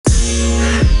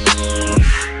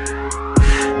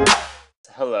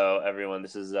everyone.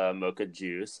 This is Mocha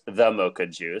Juice, the Mocha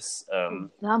Juice, The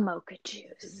mocha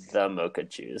juice. the Mocha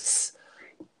Juice,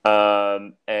 I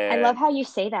love and how you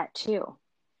say that too.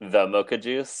 the Mocha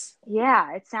Juice.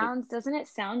 Yeah, doesn't it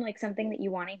sound like something that you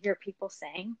want to hear people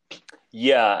saying?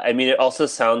 Yeah, I mean, it also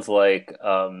sounds like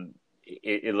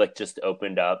it like just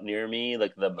opened up near me,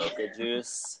 like the Mocha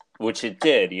Juice, which it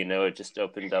did. It just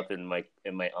opened up in my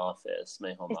office,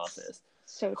 my home It's office.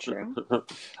 so true.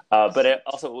 But it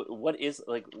also, what is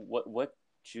like what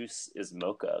juice is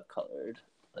mocha colored?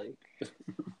 Like,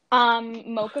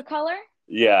 Mocha color?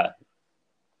 yeah,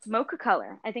 Mocha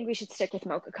color. I think we should stick with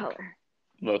mocha color.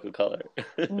 mocha color.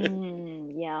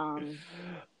 Yum.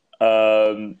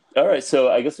 All right, so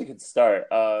I guess we could start.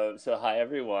 So hi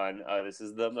everyone. This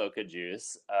is the Mocha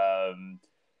Juice,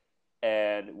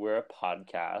 and we're a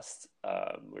podcast.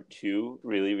 We're two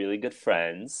really really good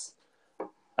friends.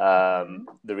 Mhm.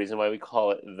 The reason why we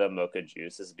call it the Mocha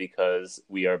Juice is because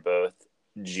we are both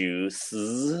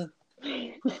juices,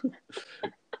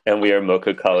 and we are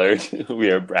mocha colored. We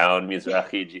are brown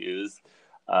Mizrahi Jews.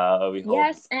 We hold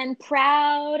Yes, and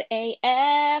proud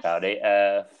AF. about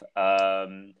AF.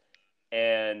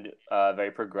 And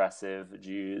very progressive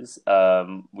Jews.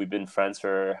 We've been friends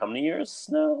for how many years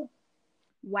now?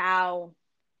 Wow.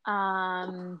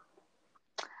 Um,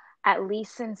 at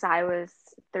least since I was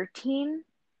 13,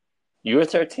 You were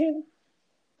 13?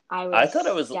 I I thought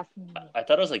it was was definitely I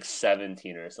thought it was like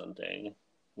 17 or something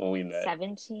when we met.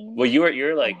 17. Well, you're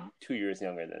And like 2 years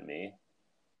younger than me.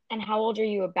 and how old are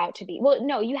you about to be? Well,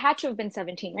 no, you had to have been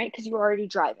 17, right? Because you were already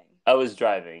driving. I was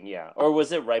driving, yeah. Or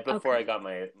was it right before I Okay. got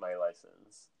my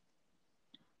license?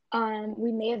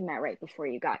 We may have met right before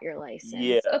you got your license.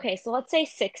 Yeah, Okay, so let's say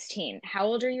 16. How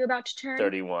old are you about to turn?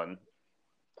 31.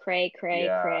 Cray, cray,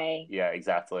 Yeah, cray. yeah,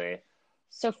 exactly.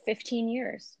 So 15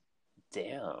 years.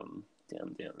 Damn,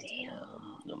 damn, damn, damn.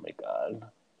 Damn. Oh my God.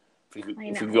 I If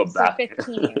we could know. go So back,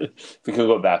 15 years. if we could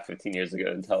go back 15 years ago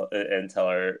and tell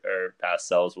our past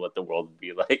selves what the world would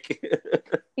be like.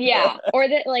 Yeah, or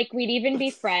that like we'd even be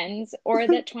friends, or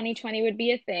that 2020 would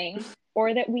be a thing,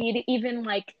 or that we'd even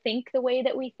like think the way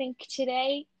that we think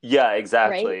today, Yeah, right?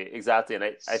 exactly. And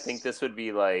I think this would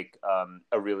be like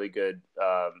a really good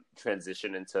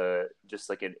transition into just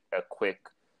like a quick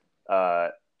uh,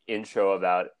 intro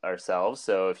about ourselves.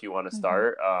 So if you want to Hmm.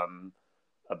 start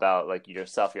about like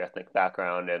yourself, your ethnic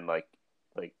background, and like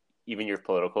even your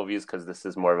political views, because this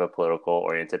is more of a political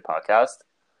oriented podcast.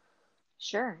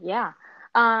 Sure, yeah.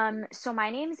 So my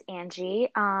name's Angie.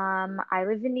 I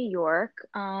live in New York,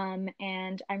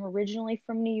 and I'm originally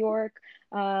from New York.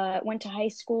 Went to high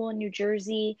school in New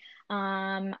Jersey.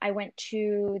 I went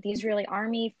to the Israeli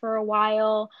Army for a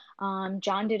while.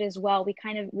 John did as well.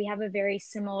 We have a very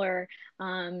similar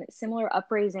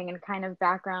upraising and kind of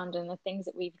background in the things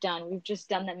that we've done. We've just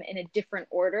done them in a different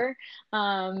order.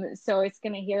 So it's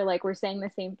gonna hear like we're saying the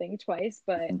same thing twice,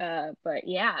 but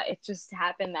yeah, it just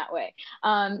happened that way.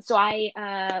 So I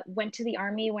went to the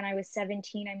army when I was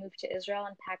 17. I moved to Israel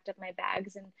and packed up my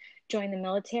bags and joined the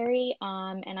military.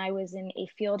 And I was in a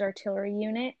field artillery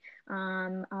unit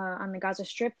on the Gaza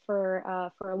Strip for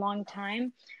a long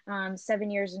time,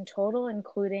 7 years in total,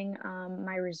 including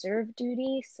my reserve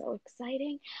duty. So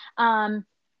exciting. And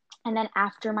then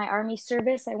after my army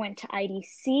service, I went to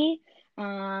IDC,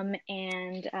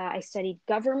 and I studied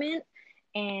government.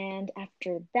 And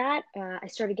after that, I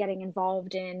started getting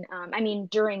involved in,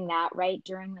 during that, right?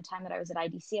 During the time that I was at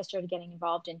IDC, I started getting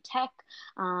involved in tech.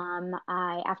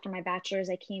 After my bachelor's,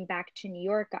 I came back to New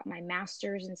York, got my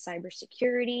master's in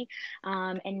cybersecurity.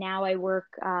 And now I work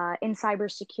in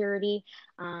cybersecurity.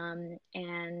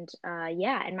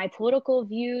 Yeah, and my political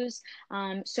views.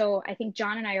 So I think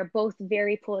John and I are both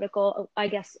very political. I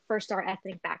guess first our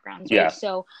ethnic backgrounds, right? Yeah,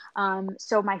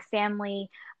 So my family,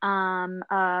 I'm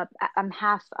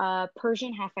half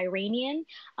Persian, half Iranian,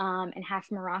 and half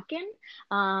Moroccan.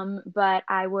 But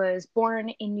I was born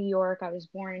in New York. I was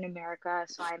born in America,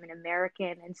 so I'm an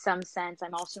American in some sense.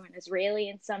 I'm also an Israeli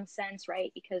in some sense,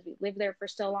 right? Because we lived there for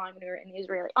so long. We were in the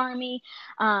Israeli army.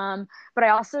 But I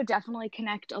also definitely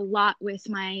connect a lot with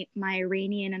my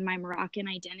Iranian and my Moroccan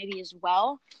identity as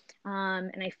well.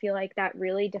 And I feel like that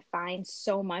really defines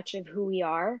so much of who we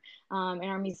are, and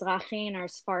our Mizrahi and our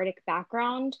Sephardic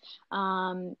background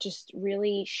just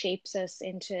really shapes us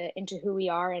into who we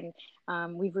are. And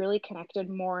we've really connected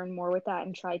more and more with that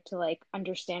and tried to like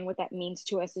understand what that means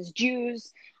to us as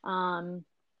Jews. And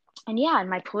yeah, and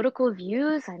my political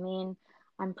views, I mean,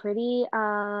 I'm pretty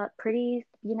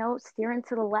steering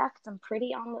to the left. I'm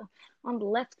pretty on the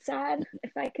left side,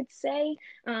 if I could say,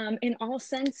 in all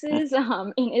senses,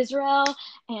 in Israel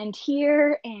and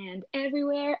here and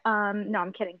everywhere. No,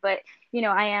 I'm kidding, but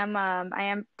I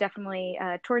am definitely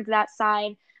towards that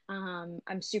side.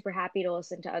 I'm super happy to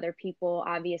listen to other people,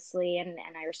 obviously, and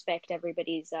I respect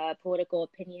everybody's political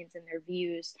opinions and their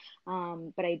views.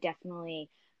 But I definitely,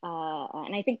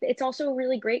 and I think it's also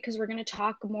really great because we're going to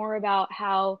talk more about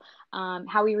how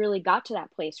we really got to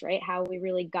that place, right? How we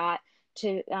really got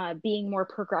to being more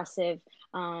progressive.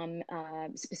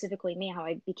 Specifically me, how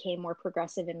I became more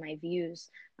progressive in my views.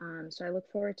 So I look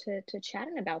forward to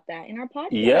chatting about that in our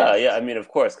Yeah, yeah. I podcast. mean, of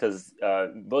course, because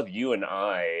both you and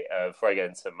I, before I get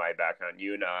into my background,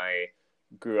 you and I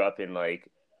grew up in like,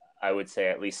 I would say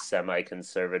at least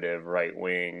semi-conservative,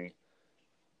 right-wing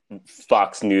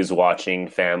Fox News watching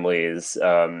families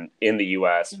in the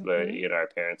U.S., but Hmm. our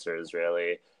parents are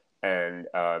Israeli, and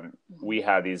Hmm. we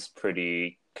had these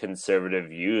pretty conservative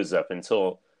views up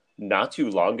until not too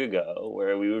long ago,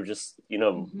 where we were just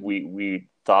Hmm. we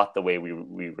thought the way we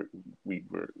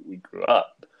grew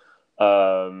up,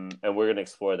 and we're going to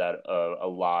explore that a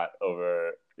lot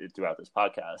over throughout this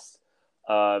podcast.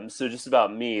 So just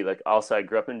about me, like also I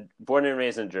grew up born and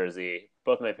raised in Jersey.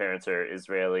 Both my parents are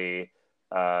Israeli.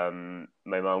 My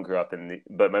mom grew up in the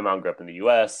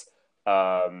U.S.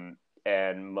 And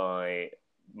my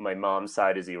mom's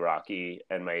side is Iraqi,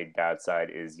 and my dad's side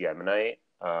is Yemenite.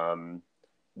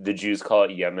 The Jews call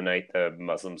it Yemenite, the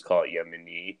Muslims call it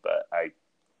Yemeni, but I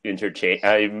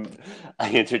interchange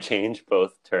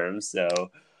both terms, so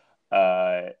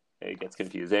it gets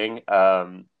confusing.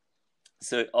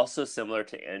 So also similar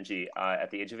to Angie, at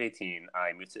the age of 18,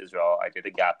 I moved to Israel. I did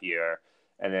a gap year,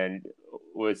 and then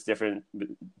what's different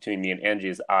between me and Angie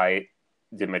is I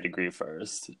did my degree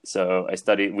first. So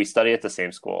we studied at the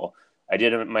same school. I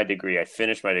did my degree. I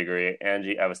finished my degree.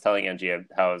 I was telling Angie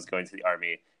how I was going to the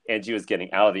army. Angie was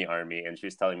getting out of the army, and she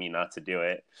was telling me not to do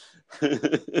it.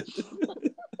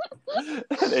 And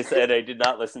I said I did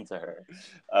not listen to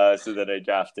her. So then I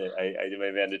drafted. I did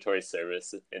my mandatory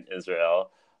service in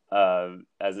Israel.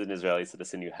 As an Israeli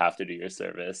citizen, you have to do your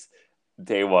service.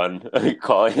 Day one,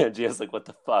 calling Angie, I was like, "What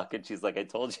the fuck?" And she's like, "I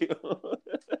told you."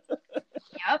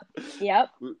 Yep, yep,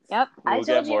 yep. I We'll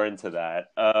get told you. more into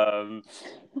that.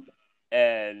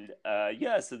 And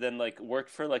yeah, so then like worked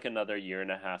for like another year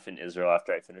and a half in Israel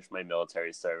after I finished my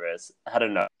military service. Had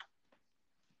enough.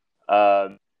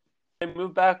 Um, I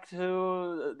moved back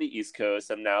to the East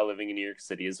Coast. I'm now living in New York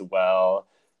City as well.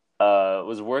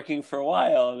 Was working for a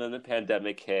while, and then the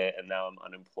pandemic hit, and now I'm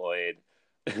unemployed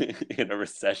in a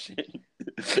recession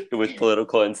with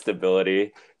political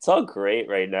instability. It's all great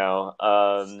right now.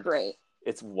 It's great.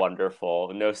 It's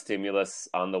wonderful. No stimulus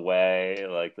on the way.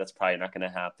 Like that's probably not going to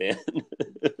happen.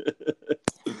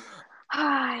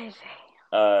 Hi.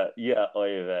 Yeah,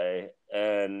 oy vey.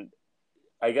 And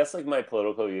I guess like my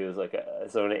political views, like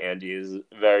someone Andy is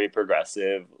very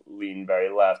progressive, lean very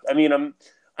left. I mean,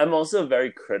 I'm also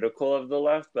very critical of the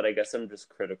left, but I guess I'm just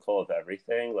critical of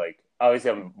everything. Like obviously,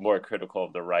 I'm more critical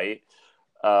of the right,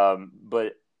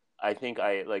 but I think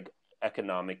I like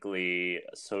economically,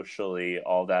 socially,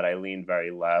 all that. I lean very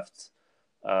left.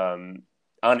 Um,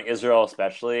 on Israel,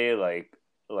 especially, like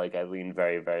I lean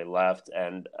very very left,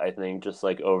 and I think just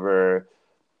like over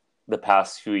the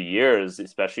past few years,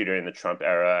 especially during the Trump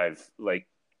era, I've like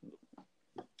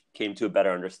came to a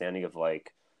better understanding of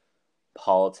like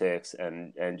politics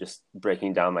and just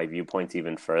breaking down my viewpoints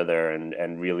even further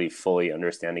and really fully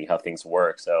understanding how things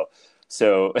work.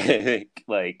 So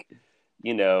like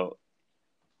you know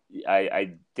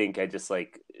I think I just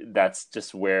like that's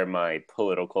just where my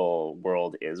political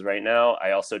world is right now.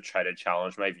 I also try to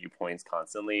challenge my viewpoints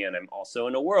constantly, and I'm also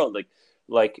in a world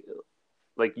like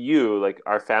like you, like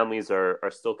our families are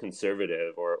still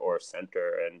conservative or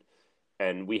center,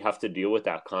 and we have to deal with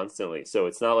that constantly. So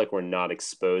it's not like we're not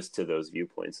exposed to those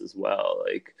viewpoints as well.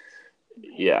 Like, Right.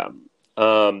 yeah.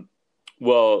 Um,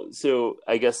 well, so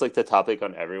I guess like the topic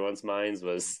on everyone's minds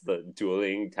was the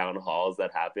dueling town halls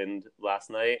that happened last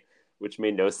night, which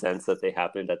made no sense that they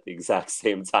happened at the exact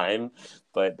same time,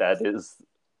 but that is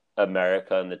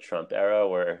America in the Trump era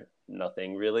where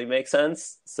nothing really makes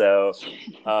sense. So,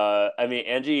 I mean,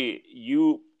 Angie,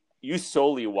 you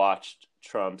solely watched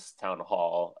Trump's town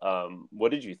hall. What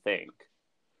did you think?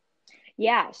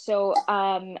 Yeah, so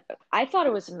I thought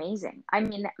it was amazing. I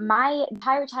mean, my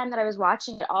entire time that I was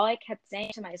watching it, all I kept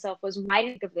saying to myself was, "Why didn't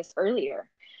I think of this earlier?"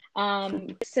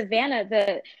 Savannah,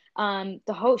 the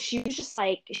host, she was just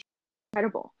like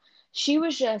incredible. she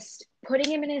was just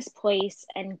putting him in his place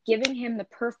and giving him the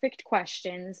perfect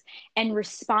questions and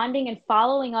responding and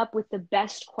following up with the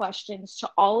best questions to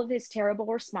all of his terrible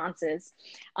responses.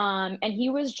 And he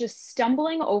was just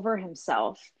stumbling over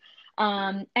himself.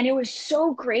 And it was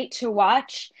so great to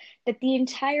watch that the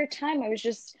entire time I was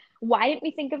just, why didn't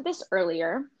we think of this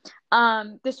earlier?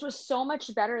 This was so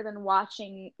much better than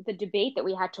watching the debate that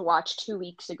we had to watch 2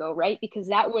 weeks ago, right? Because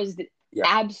that was Yeah.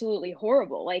 absolutely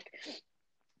horrible. Like,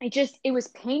 it was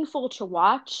painful to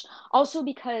watch. Also,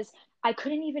 because I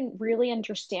couldn't even really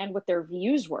understand what their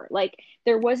views were. Like,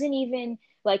 there wasn't even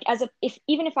like, as a if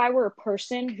even if I were a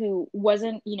person who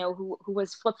wasn't, who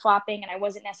was flip-flopping, and I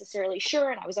wasn't necessarily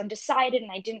sure, and I was undecided,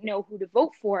 and I didn't know who to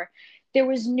vote for, there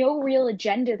was no real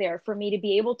agenda there for me to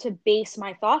be able to base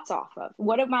my thoughts off of.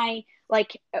 What am I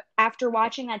like after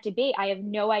watching that debate? I have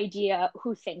no idea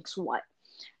who thinks what.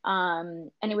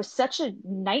 And it was such a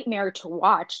nightmare to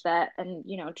watch that, and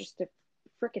just a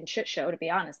freaking shit show, to be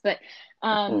honest. But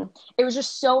Mm. it was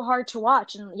just so hard to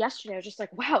watch. And yesterday I was just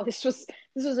like, wow, this was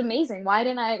amazing. Why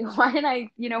didn't I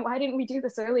why didn't we do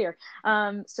this earlier?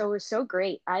 So it was so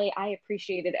great. I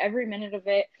appreciated every minute of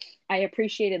it. I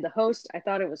appreciated the host. I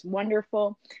thought it was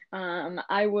wonderful.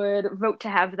 I would vote to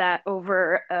have that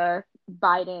over a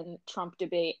Biden Trump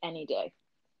debate any day.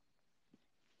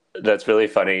 That's really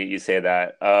funny you say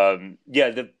that. Yeah,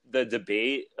 the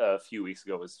debate a few weeks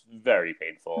ago was very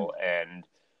painful, and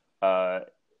uh,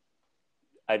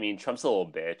 I mean, Trump's a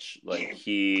little bitch. Like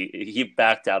he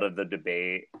backed out of the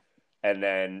debate, and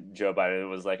then Joe Biden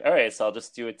was like, "All right, so I'll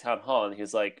just do a town hall," and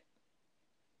he's like,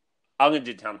 "I'm gonna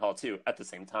do town hall too at the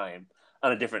same time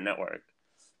on a different network."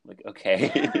 I'm like,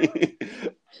 okay.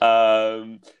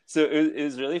 So it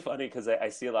was really funny because I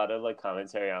see a lot of like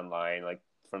commentary online, like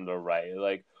from the right,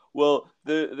 like, well,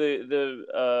 the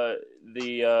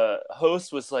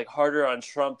host was like harder on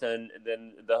Trump than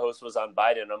the host was on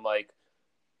Biden. I'm like,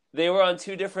 they were on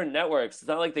two different networks. It's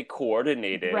not like they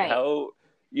coordinated. Right. How,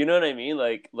 you know what I mean?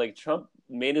 Like Trump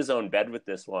made his own bed with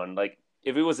this one. Like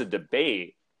if it was a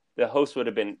debate, the host would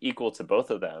have been equal to both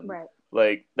of them. Right.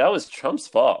 Like that was Trump's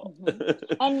fault.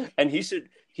 Hmm. And And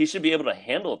he should be able to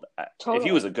handle that if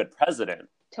he was totally. a good president.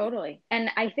 Totally. And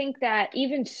I think that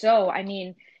even so, I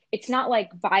mean, it's not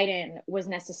like Biden was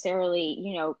necessarily,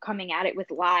 coming at it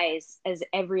with lies as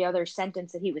every other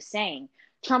sentence that he was saying.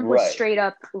 Trump was Right. straight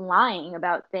up lying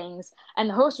about things, and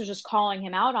the host was just calling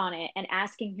him out on it and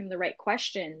asking him the right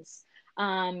questions.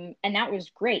 And that was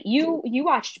great. You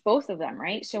watched both of them,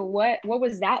 right? So what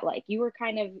was that like? You were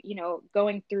kind of,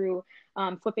 going through,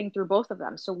 flipping through both of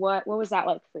them. So what was that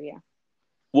like for you?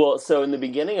 Well, so in the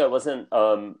beginning, I wasn't.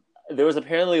 There was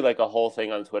apparently like a whole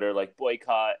thing on Twitter, like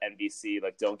boycott NBC,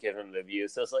 like don't give him the view.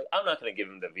 So it's like I'm not going to give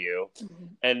him the view. Mhm.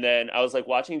 And then I was like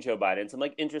watching Joe Biden. So I'm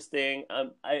like, interesting.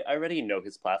 I already know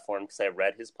his platform because I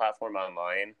read his platform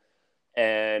online,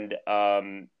 and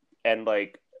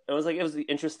like it was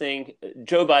interesting.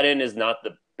 Joe Biden is not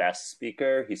the best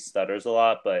speaker. He stutters a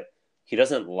lot, but he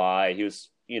doesn't lie. He was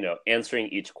answering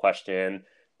each question.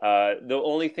 The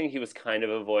only thing he was kind of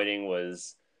avoiding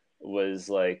was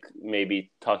like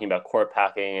maybe talking about court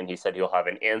packing, and he said he'll have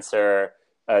an answer,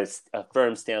 a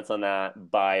firm stance on that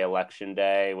by election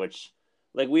day, which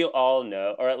like we all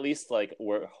know, or at least like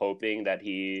we're hoping that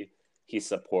he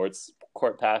supports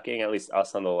court packing, at least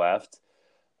us on the left.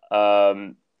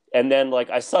 Um, and then like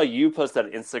I saw you post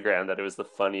on Instagram that it was the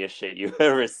funniest shit you've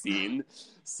ever seen.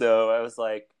 So I was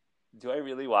like, do I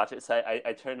really watch it? So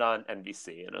I turned on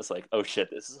NBC and I was like, oh shit,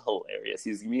 this is hilarious.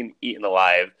 He's being eaten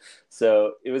alive.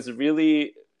 So it was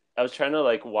really, I was trying to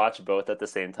like watch both at the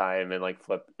same time and like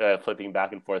flipping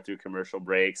back and forth through commercial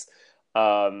breaks.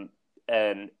 Um,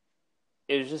 and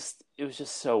it was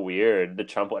just so weird. The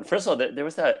Trump one. First of all, there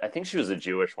was that. I think she was a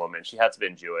Jewish woman. She had to have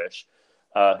been Jewish,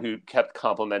 who kept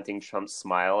complimenting Trump's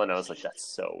smile, and I was like, that's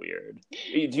so weird.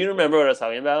 Do you remember what I was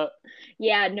talking about?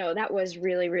 Yeah, no, that was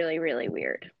really, really, really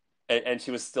weird. And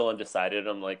she was still undecided.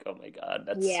 I'm like, oh my god,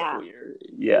 that's so Yeah. weird.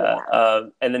 Yeah. Yeah.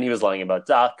 And then he was lying about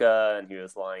DACA, and he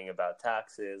was lying about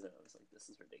taxes, and I was like, this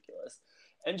is ridiculous.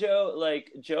 And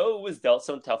Joe was dealt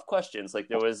some tough questions. Like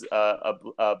there was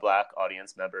a black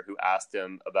audience member who asked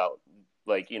him about,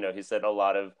 like, he said a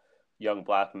lot of young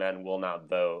black men will not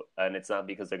vote, and it's not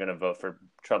because they're going to vote for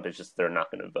Trump. It's just they're not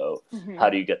going to vote. Hmm.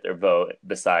 How do you get their vote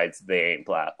besides they ain't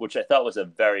black? Which I thought was a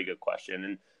very good question.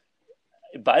 And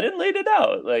Biden laid it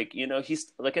out. Like,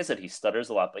 he's like I said, he stutters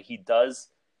a lot, but he does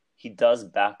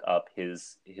back up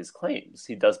his claims.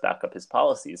 He does back up his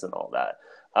policies and all that.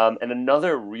 And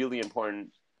another really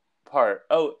important part.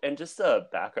 Oh, and just a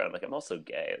background. Like, I'm also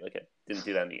gay. Like, I didn't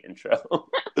do that in the intro,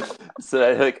 so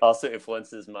that like also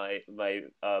influences my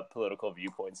political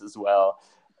viewpoints as well.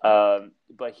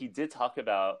 But he did talk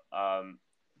about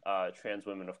trans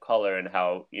women of color and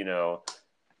how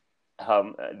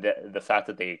the fact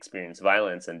that they experience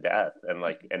violence and death and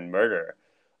and murder.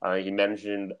 He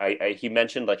mentioned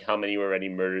like how many were already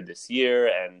murdered this year,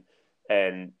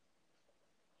 and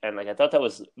like I thought that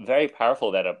was very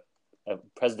powerful that a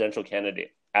presidential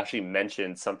candidate actually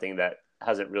mentioned something that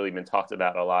hasn't really been talked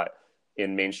about a lot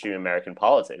in mainstream American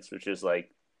politics, which is like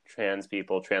trans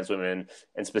people, trans women,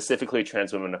 and specifically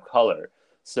trans women of color.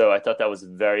 So I thought that was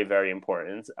very, very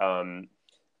important. I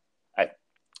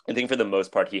I think for the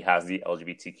most part he has the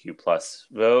LGBTQ plus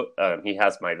vote. He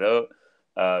has my vote.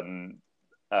 Um,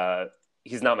 uh,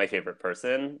 he's not my favorite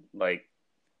person, but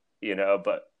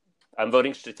I'm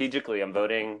voting strategically. I'm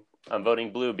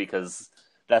voting blue because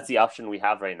that's the option we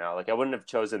have right now. Like I wouldn't have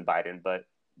chosen Biden, but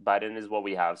Biden is what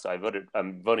we have, so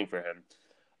I'm voting for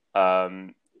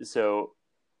him. So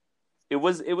it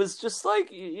was just like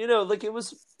like it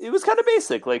was kind of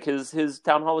basic. Like his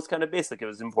town hall was kind of basic. It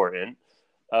was important.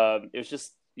 It was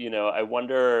just I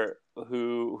wonder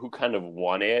who kind of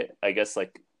won it. I guess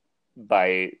like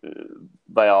by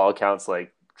by all accounts,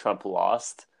 like Trump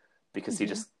lost because he Hmm.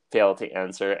 just failed to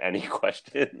answer any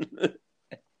question,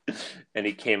 and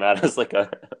he came out as like a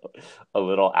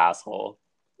little asshole.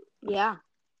 Yeah.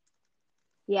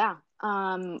 Yeah,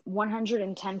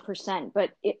 110%.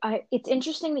 But it's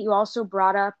interesting that you also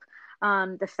brought up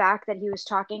the fact that he was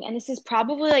talking, and this is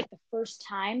probably like the first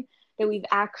time that we've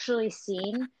actually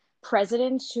seen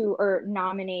presidents who or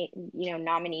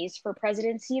nominees for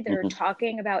presidency that are Mm-hmm.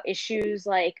 talking about issues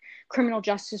like criminal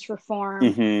justice reform,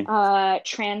 Mm-hmm.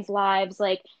 trans lives.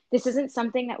 Like this isn't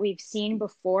something that we've seen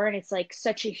before, and it's like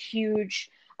such a huge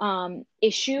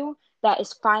issue that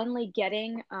is finally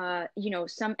getting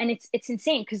some, and it's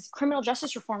insane because criminal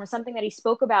justice reform is something that he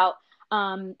spoke about,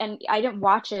 and I didn't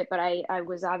watch it, but I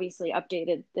was obviously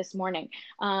updated this morning.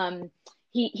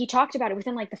 He talked about it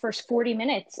within like the first 40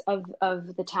 minutes of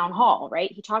the town hall,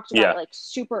 right? He talked about it Yeah. like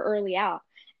super early out,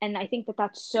 and I think that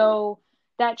that's so,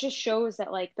 that just shows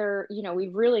that like they're,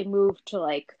 we've really moved to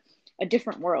like a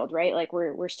different world, right? Like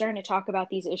we're starting to talk about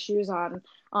these issues on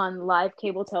live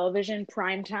cable television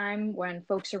prime time when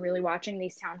folks are really watching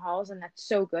these town halls, and that's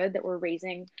so good that we're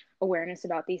raising awareness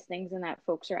about these things and that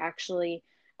folks are actually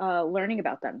learning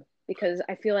about them, because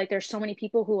I feel like there's so many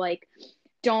people who like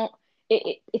don't,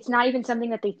 it's not even something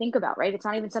that they think about, right? It's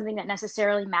not even something that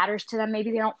necessarily matters to them.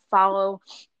 Maybe they don't follow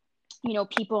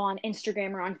people on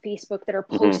Instagram or on Facebook that are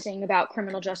Mm-hmm. posting about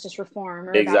criminal justice reform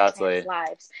or about trans Exactly.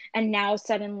 lives. And now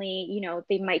suddenly,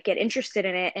 they might get interested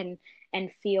in it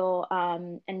and feel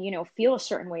feel a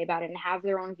certain way about it and have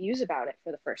their own views about it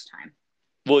for the first time.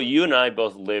 Well, you and I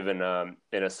both live in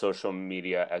a social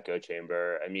media echo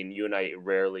chamber. I mean, you and I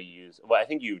rarely use. Well, I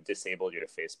think you disabled your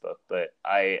Facebook, but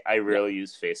I Yeah. rarely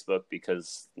use Facebook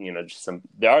because just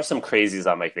there are some crazies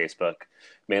on my Facebook,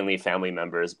 mainly family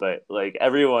members, but like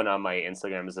everyone on my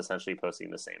Instagram is essentially posting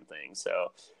the same thing.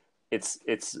 So it's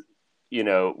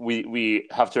we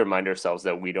have to remind ourselves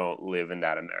that we don't live in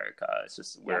that America. It's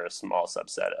just we're Yep. a small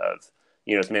subset of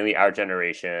it's mainly our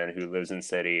generation who lives in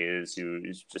cities, who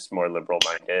is just more liberal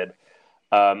minded.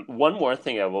 One more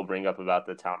thing I will bring up about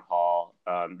the town hall,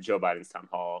 Joe Biden's town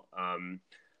hall.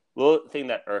 Little thing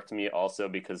that irked me also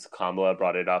because Kamala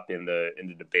brought it up in the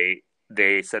debate.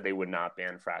 They said they would not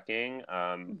ban fracking.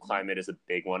 Hmm. Climate is a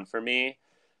big one for me.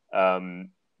 Um,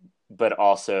 but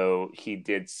also he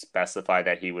did specify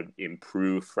that he would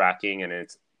improve fracking and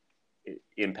its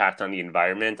impact on the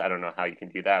environment. I don't know how you can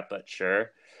do that, but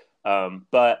sure.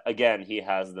 But again, he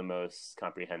has the most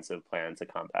comprehensive plan to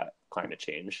combat climate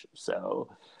change. So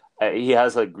he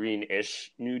has a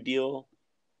green-ish New Deal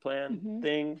plan Hmm.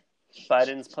 thing,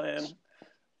 Biden's plan,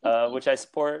 which I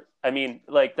support. I mean,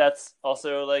 like that's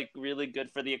also like really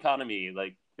good for the economy.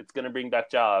 Like it's going to bring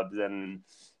back jobs, and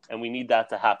we need that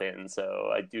to happen. So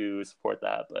I do support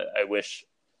that, but I wish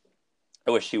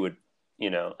he would.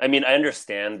 I mean, I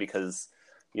understand because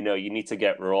you need to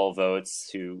get rural votes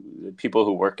to people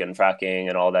who work in fracking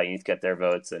and all that. You need to get their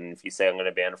votes, and if you say I'm going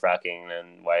to ban fracking,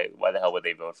 then why the hell would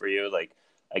they vote for you? Like,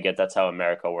 I get that's how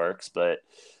America works, but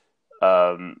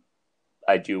um,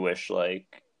 I do wish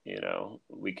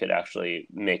we could actually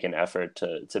make an effort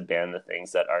to ban the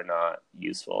things that are not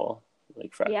useful,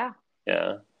 like frack. Yeah.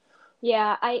 Yeah,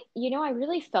 Yeah, I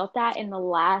really felt that in the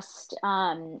last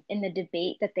in the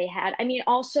debate that they had. I mean,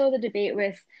 also the debate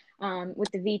with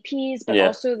the VPs, but yeah.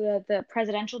 also the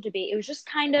presidential debate. It was just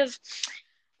kind of,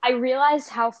 I realized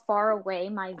how far away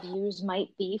my views might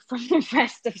be from the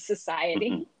rest of Mm-hmm.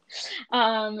 society.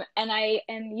 And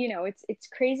it's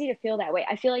crazy to feel that way.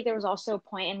 I feel like there was also a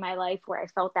point in my life where I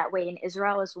felt that way in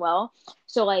Israel as well.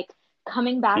 So like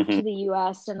coming back Hmm. to the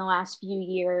US in the last few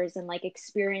years and like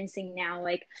experiencing now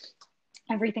like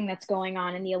everything that's going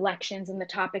on in the elections and the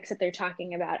topics that they're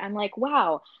talking about, I'm like,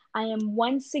 wow, I am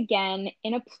once again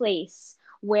in a place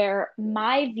where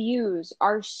my views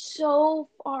are so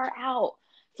far out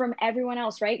from everyone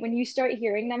else, right? When you start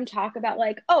hearing them talk about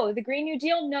like, oh, the Green New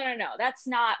Deal, no, no, no, that's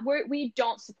not, we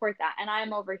don't support that. And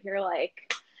I'm over here like,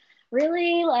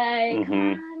 really? Like,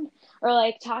 come Hmm. on. Or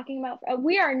like talking about,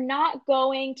 we are not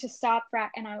going to stop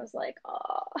frack. And I was like,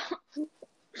 oh,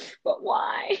 but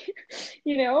why?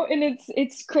 And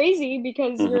it's crazy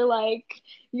because Hmm. you're like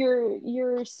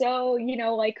you're so,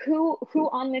 like who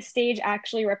on this stage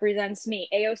actually represents me?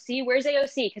 AOC, where's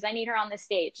AOC? Because I need her on this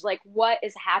stage. Like, what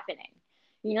is happening?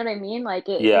 You know what I mean? Like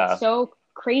it's Yeah. so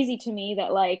crazy to me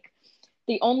that like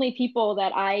the only people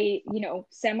that I,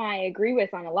 semi agree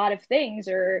with on a lot of things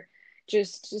are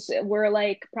just we're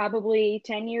like probably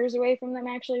 10 years away from them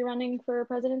actually running for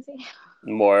presidency.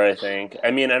 More, I think.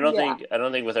 I mean, Yeah. I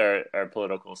don't think with our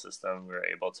political system we're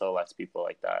able to elect people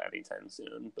like that anytime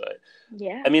soon. But I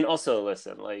Yeah. mean, also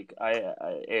listen, like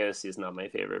AOC is not my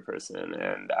favorite person,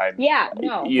 and I'm, Yeah,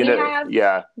 no,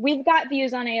 yeah, we've got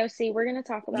views on AOC. We're gonna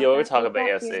talk yeah. about We that. talk We've about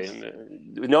got AOC.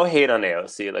 views. No hate on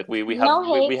AOC. Like No we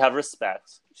hate. have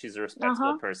respect. She's a respectable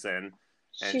Uh-huh. person,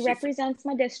 and She represents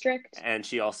my district.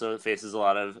 she also faces a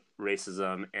lot of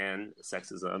racism and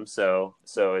sexism. So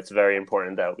it's very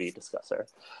important that we discuss her.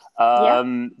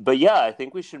 Yep. But yeah, I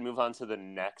think we should move on to the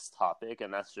next topic,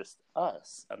 and that's just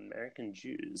us, American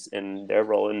Jews, and their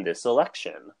role in this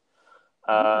election.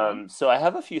 Okay. So I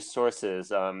have a few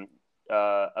sources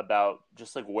about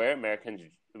just like where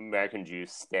American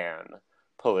Jews stand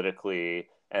politically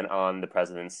and on the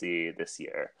presidency this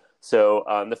year. So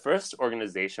the first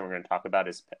organization we're going to talk about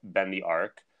is Bend the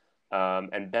Arc,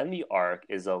 and Bend the Arc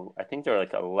is I think they're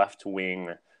like a left wing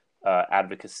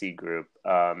advocacy group,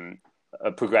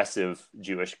 a progressive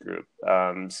Jewish group.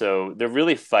 So they're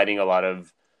really fighting a lot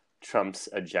of Trump's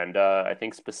agenda. I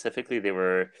think specifically they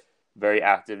were very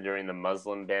active during the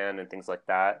Muslim ban and things like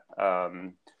that.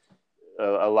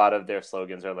 A lot of their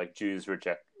slogans are like Jews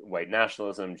reject white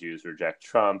nationalism, Jews reject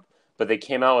Trump. But they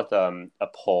came out with a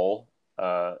poll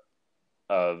uh,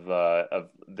 of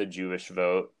the Jewish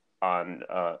vote on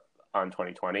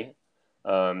 2020.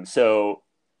 So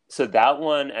that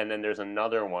one, and then there's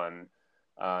another one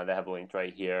that I have linked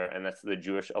right here, and that's the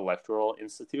Jewish Electoral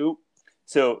Institute.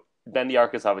 So then the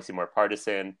arc is obviously more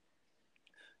partisan.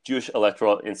 Jewish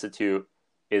Electoral Institute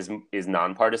is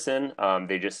nonpartisan.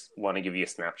 They just want to give you a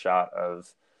snapshot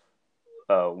of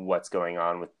what's going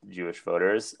on with Jewish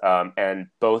voters, and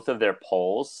both of their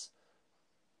polls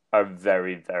are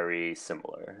very very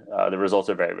similar. The results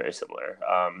are very very similar.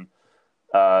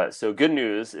 So good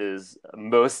news is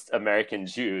most American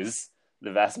Jews,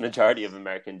 the vast majority of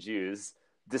American Jews,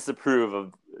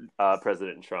 disapprove of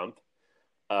President Trump,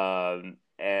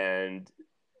 and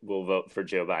will vote for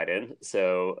Joe Biden.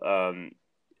 So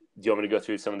do you want me to go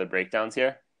through some of the breakdowns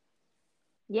here?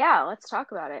 Yeah, let's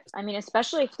talk about it. I mean,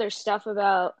 especially if there's stuff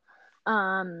about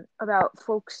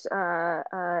folks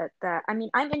that I mean,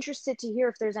 I'm interested to hear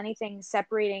if there's anything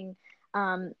separating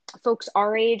folks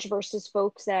our age versus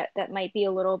folks that might be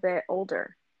a little bit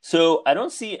older. So I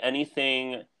don't see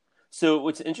anything. So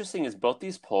what's interesting is both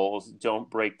these polls don't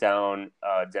break down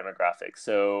demographics.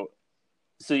 So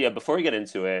yeah, before we get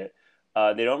into it,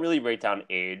 they don't really break down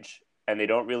age, and they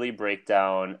don't really break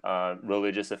down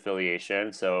religious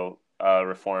affiliation. So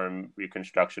Reform,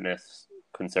 Reconstructionists,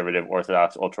 Conservative,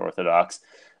 Orthodox, Ultra Orthodox,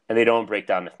 and they don't break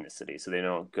down ethnicity. So they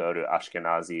don't go to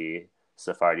Ashkenazi,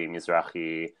 Sephardi,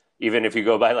 Mizrahi. Even if you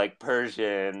go by like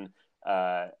Persian,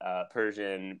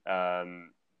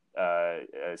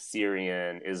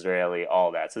 Syrian, Israeli,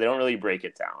 all that. So they don't really break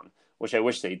it down, which I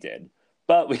wish they did.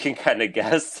 But we can kind of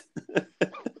guess.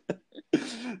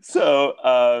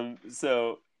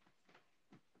 So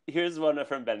here's one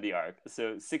from Ben the Arc.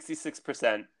 So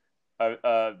 66%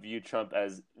 view Trump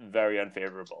as very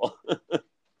unfavorable,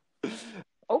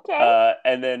 Okay.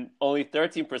 and then only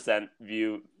 13%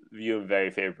 view him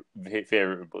very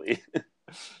favorably.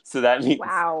 So that means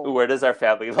Wow. where does our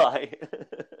family lie?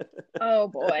 Oh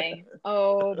boy.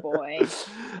 Oh boy.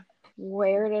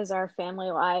 Where does our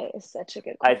family lie is such a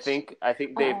good question. I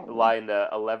think they Um, lie in the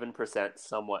 11%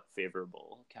 somewhat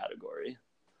favorable category.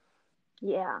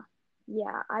 Yeah.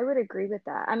 Yeah, I would agree with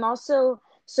that. I'm also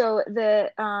so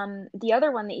the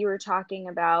other one that you were talking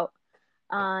about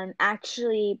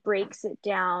actually breaks it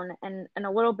down and a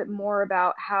little bit more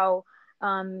about how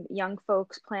young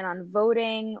folks plan on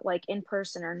voting, like in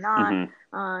person or not.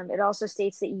 Mm-hmm. It also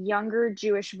states that younger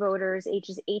Jewish voters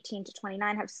ages 18 to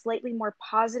 29 have slightly more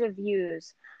positive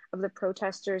views of the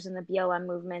protesters in the BLM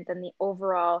movement than the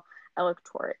overall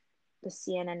electorate. The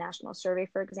CNN National Survey,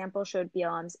 for example, showed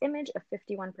BLM's image of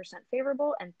 51%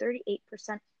 favorable and 38%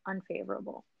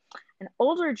 unfavorable. And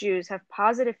older Jews have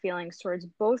positive feelings towards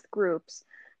both groups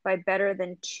by better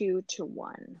than 2 to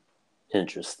 1.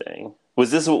 Interesting.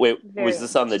 Was Very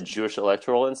this on the interesting. Jewish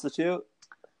Electoral Institute?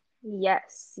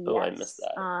 Yes, Oh, I missed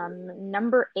yes. that.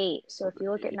 Number 8. So if Number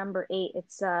you look at 8. number 8,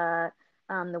 it's the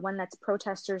one that's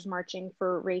protesters marching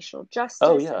for racial Oh justice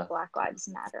and yeah. Black Lives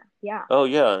Matter. Yeah. Oh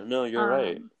yeah. No, you're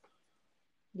right. Um,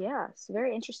 yeah, it's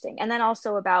very interesting. And then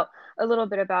also about a little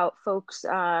bit about folks,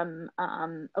 a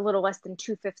little less than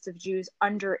 2/5 of Jews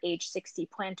under age 60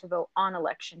 plan to vote on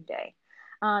election day.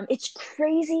 It's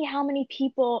crazy how many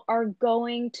people are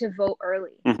going to vote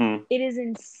early. Hmm. It is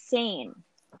insane.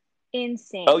 Oh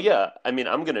Insane. yeah. I mean,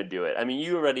 I'm gonna do it. I mean,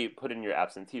 you already put in your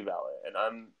absentee ballot, and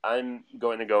I'm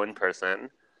going to go in person.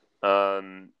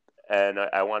 Um, and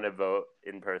I want to vote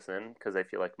in person because I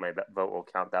feel like my vote will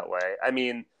count that way. I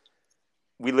mean,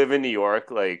 we live in New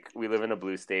York, like we live in a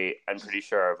blue state. I'm pretty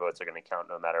sure our votes are going to count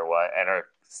no matter what, and our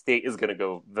state is going to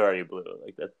go very blue.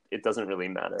 Like that, it doesn't really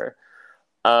matter.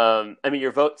 I mean,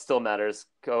 your vote still matters.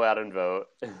 Go out and vote.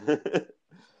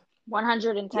 Yeah, got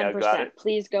 110%. it.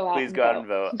 Please go out Please and go out vote. and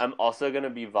vote. I'm also going to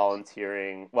be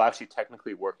volunteering. Well, actually,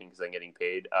 technically working because I'm getting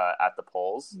paid at the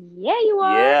polls. Yeah, you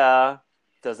are. Yeah,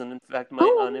 doesn't affect my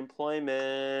Boom.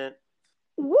 unemployment.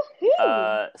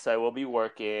 Woohoo. So I will be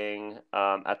working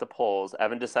at the polls. I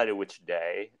haven't decided which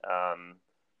day,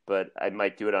 but I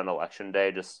might do it on election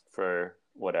day just for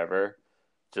whatever,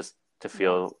 just to Yeah.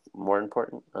 feel more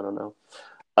important. I don't know.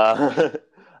 Uh,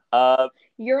 uh,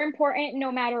 You're important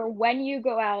no matter when you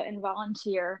go out and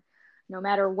volunteer, no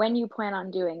matter when you plan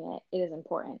on doing it. It is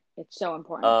important. It's so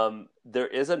important. there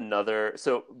is another.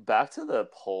 So back to the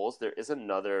polls, there is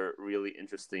another really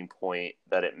interesting point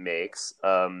that it makes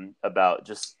about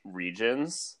just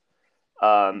regions.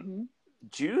 Um, Hmm.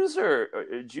 Jews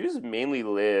mainly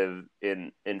live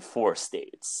in 4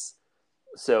 states,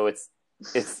 so it's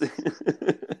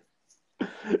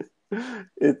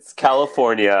it's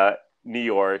California, New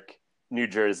York, New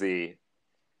Jersey,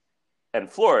 and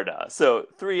Florida. So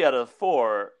 3 out of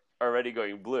 4 are already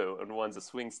going blue, and one's a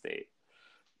swing state.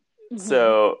 Hmm.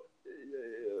 So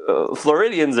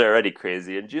Floridians are already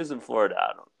crazy, and Jews in Florida,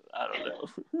 I don't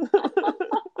know.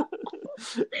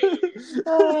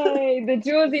 Hey, the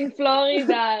Jews in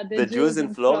Florida, the The Jews Jews in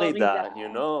in Florida.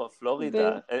 Florida,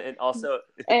 Florida, The and also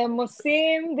they're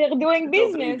doing they're doing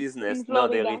business business. in No,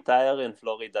 they Florida. retire in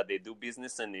Florida. They do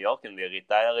business in New York and they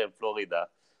retire in Florida.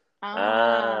 Ah,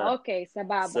 Ah, okay,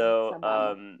 sababa, so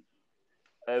sababa.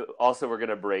 also we're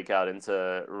gonna break out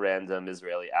into random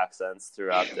Israeli accents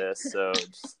throughout this, so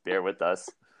just bear with us.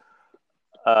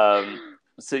 Um,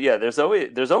 so yeah, there's over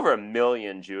 1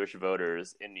 million Jewish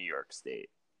voters in New York State,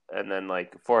 and then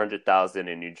like 400,000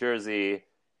 in New Jersey,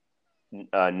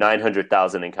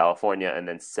 900,000 in California, and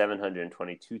then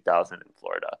 722,000 in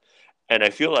Florida. And I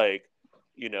feel like,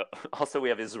 also we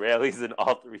have Israelis in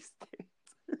all 3 states,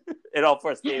 in all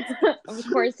 4 states. Of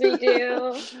course we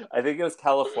do. I think it was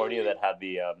California that had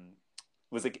the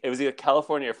it was either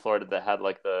California or Florida that had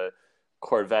like the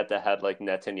Corvette that had like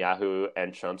Netanyahu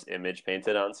and Trump's image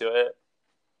painted onto it.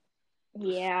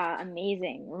 Yeah,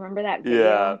 amazing. Remember that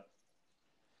Yeah, video?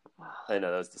 I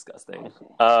know that was disgusting.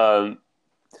 Okay.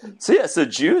 So yeah, so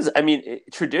Jews. I mean,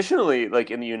 traditionally,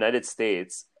 like in the United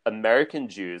States, American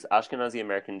Jews, Ashkenazi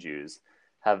American Jews,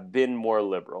 have been more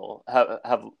liberal,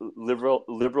 have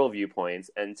liberal viewpoints,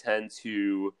 and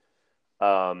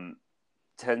um,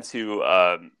 tend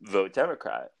to vote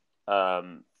Democrat.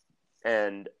 Um,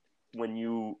 and when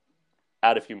you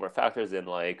add a few more factors in,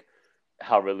 like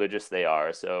how religious they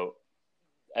are, so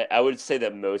I would say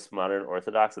that most modern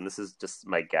Orthodox, and this is just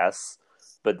my guess,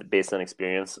 but based on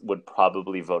experience, would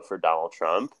probably vote for Donald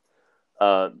Trump.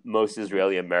 Most Mhm.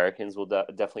 Israeli Americans will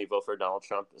definitely vote for Donald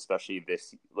Trump, especially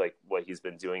this like what he's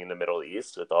been doing in the Middle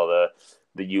East with all the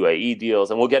UAE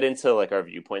deals, and we'll get into like our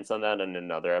viewpoints on that in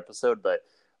another episode. But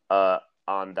uh,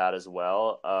 on that as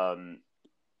well,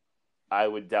 I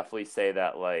would definitely say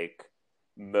that like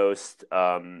most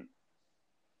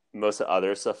most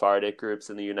other Sephardic groups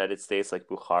in the United States, like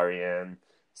Bukharian,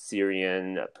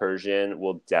 Syrian, Persian,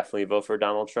 will definitely vote for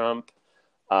Donald Trump.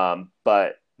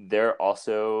 But they're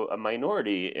also a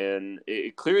minority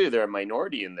clearly they're a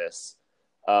minority in this.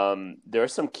 There are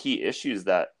some key issues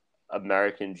that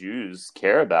American Jews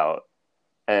care about,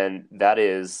 and that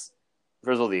is,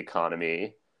 first of all, the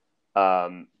economy,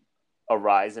 um, a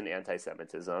rise in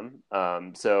anti-Semitism.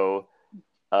 Um,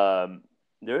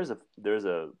 there's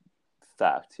a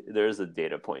fact. There's a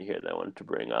data point here that I wanted to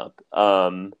bring up.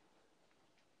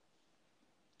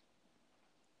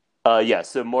 Yeah,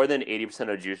 so more than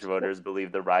 80% of Jewish voters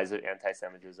believe the rise of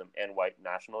anti-Semitism and white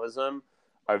nationalism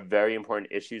are very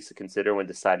important issues to consider when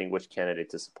deciding which candidate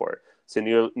to support.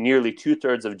 So nearly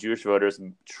two-thirds of Jewish voters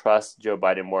trust Joe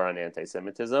Biden more on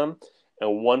anti-Semitism,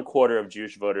 and one quarter of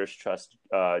Jewish voters trust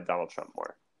Donald Trump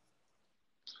more.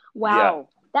 Yeah, Wow,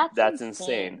 that's that's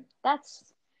insane. insane.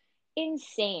 That's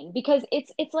insane because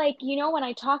it's like, when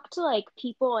I talk to like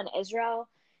people in Israel,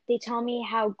 they tell me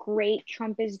how great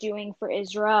Trump is doing for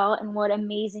Israel and what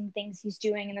amazing things he's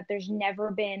doing and that there's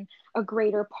never been a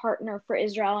greater partner for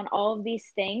Israel and all of these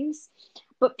things.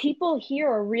 But people here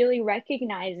are really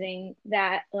recognizing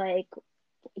that like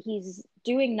he's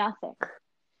doing nothing.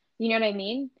 You know what I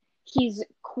mean? He's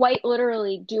quite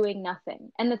literally doing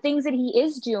nothing. And the things that he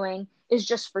is doing is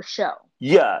just for show.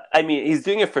 Yeah, I mean, he's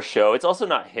doing it for show. It's also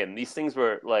not him. These things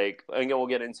were like, again, we'll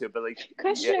get into it, but like, yeah,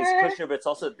 it's Kushner. Kushner, but it's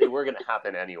also they were going to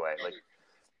happen anyway. Like,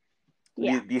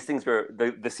 Yeah. these things were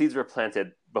the seeds were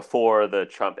planted before the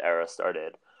Trump era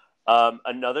started.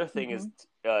 Another thing is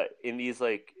Mm-hmm. in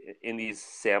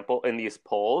these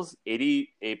polls,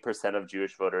 88% of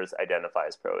Jewish voters identify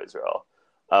as pro-Israel,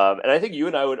 and I think you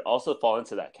and I would also fall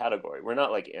into that category. We're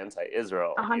not like A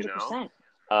anti-Israel, you hundred know, percent.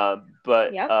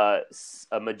 but Yep.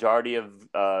 a majority of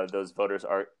those voters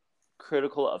are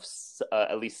critical of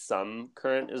at least some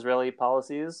current Israeli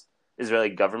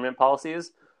government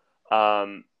policies.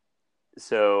 Um,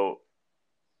 so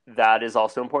that is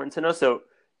also important to know. So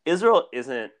Israel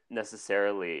isn't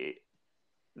necessarily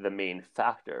the main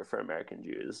factor for American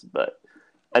Jews, but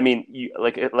I mean,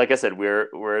 like I said, we're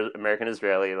American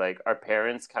Israeli. Like our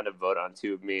parents kind of vote on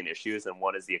two main issues, and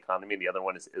one is the economy, and the other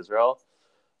one is Israel.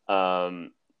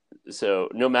 Um, so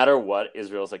no matter what,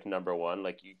 Israel's like number one.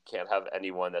 Like you can't have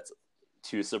anyone that's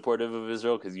too supportive of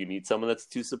Israel because you need someone that's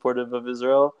too supportive of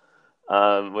Israel,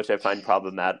 which I find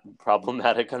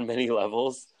problematic on many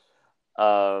levels.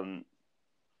 Um,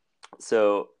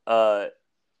 so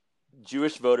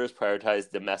Jewish voters prioritize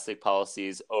domestic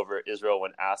policies over Israel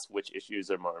when asked which issues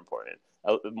are more important.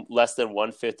 Less than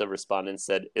one-fifth of respondents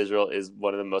said Israel is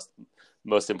one of the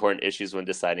most important issues when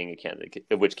deciding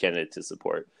which candidate to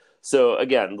support. So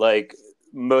again, like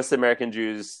most American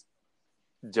Jews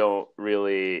don't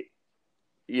really,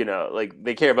 like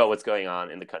they care about what's going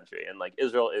on in the country, and like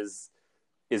Israel is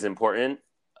important,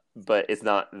 but it's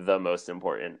not the most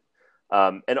important.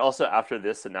 And also after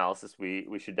this analysis, we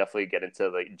should definitely get into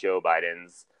like Joe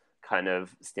Biden's kind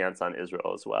of stance on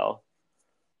Israel as well.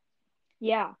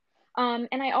 Yeah. And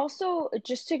I also,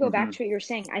 just to go back Mm-hmm. to what you're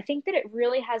saying, I think that it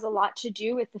really has a lot to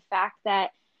do with the fact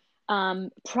that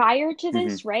prior to Mm-hmm.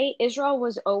 this, right, Israel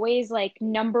was always like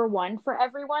number one for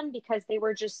everyone because they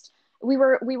were just we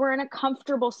were in a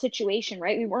comfortable situation,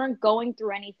 right? We weren't going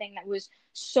through anything that was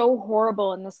so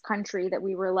horrible in this country that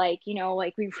we were like,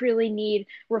 like we really need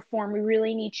reform, we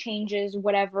really need changes,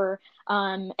 whatever.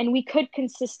 And we could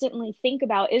consistently think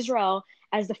about Israel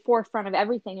as the forefront of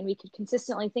everything, and we could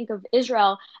consistently think of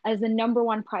Israel as the number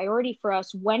one priority for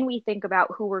us when we think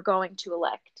about who we're going to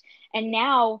elect. And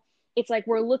now it's like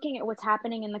we're looking at what's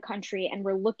happening in the country and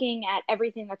we're looking at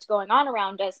everything that's going on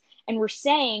around us and we're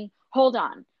saying, hold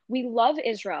on, we love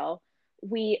Israel,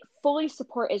 we fully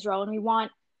support Israel, and we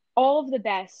want all of the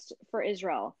best for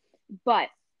Israel. But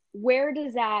where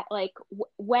does that, like,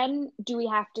 when do we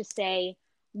have to say,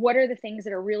 what are the things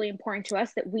that are really important to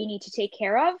us that we need to take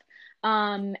care of?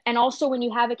 And also, when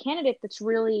you have a candidate that's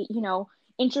really,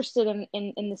 interested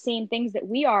in the same things that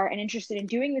we are and interested in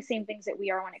doing the same things that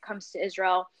we are when it comes to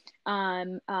Israel,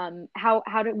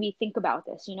 how do we think about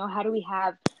this? How do we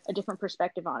have a different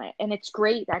perspective on it? And it's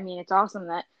great. I mean, it's awesome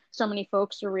that so many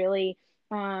folks are really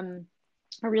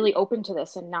open to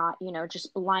this and not,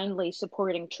 just blindly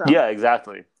supporting Trump, Yeah,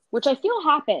 exactly. which I feel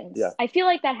Yeah. happens. I feel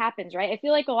like that happens, right? I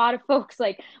feel like a lot of folks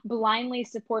like blindly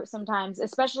support sometimes,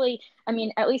 especially, I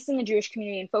mean, at least in the Jewish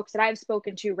community and folks that I've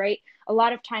spoken to, right? A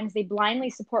lot of times they blindly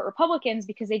support Republicans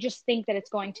because they just think that it's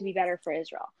going to be better for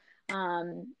Israel.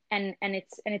 And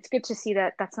it's good to see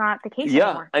that that's not the case Yeah,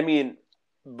 anymore. I mean,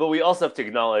 but we also have to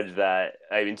acknowledge that,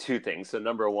 I mean, two things. So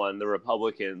number one, the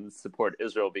Republicans support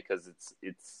Israel because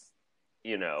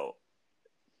you know,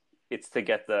 it's to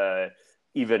get the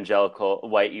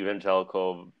white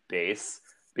evangelical base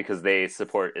because they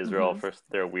support Israel Mm-hmm. for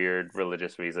their weird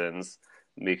religious reasons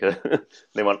because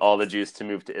they want all the Jews to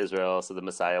move to Israel so the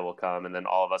Messiah will come and then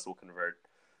all of us will convert.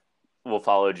 We'll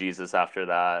follow Jesus after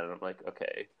that. And I'm like,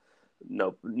 okay,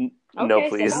 no, no, Okay,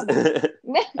 say please. that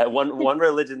then. one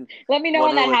religion, Let me know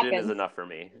one when that religion is happens. enough for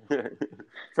me.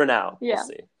 For now, we'll Yeah,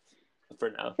 see. For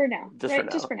now, for now, just for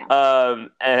right? Just now. for now.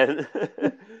 And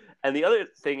and the other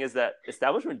thing is that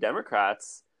establishment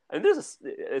Democrats. I mean,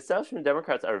 establishment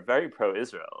Democrats are very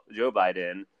pro-Israel. Joe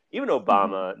Biden, even Hmm.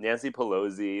 Obama, Nancy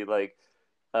Pelosi, like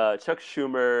Chuck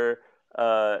Schumer,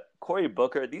 Cory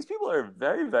Booker. These people are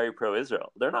very, very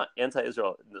pro-Israel. They're not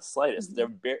anti-Israel in the slightest. Hmm.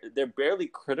 They're barely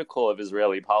critical of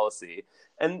Israeli policy,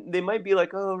 and they might be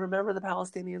like, "Oh, remember the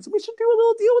Palestinians? We should do a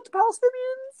little deal with the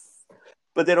Palestinians."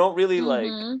 But they don't really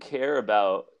like Hmm. care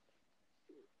about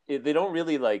they don't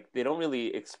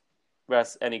really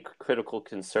express any critical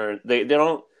concern. They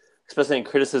don't express any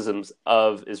criticisms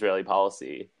of Israeli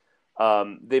policy.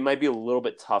 They might be a little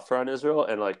bit tougher on Israel,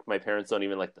 and like my parents don't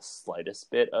even like the slightest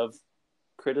bit of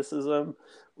criticism,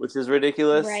 which is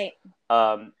ridiculous. Right.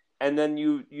 Um, and then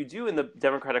you do in the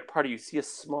Democratic Party, you see a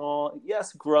small,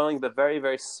 yes, growing, but very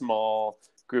very small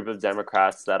group of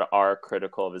Democrats that are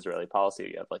critical of Israeli policy.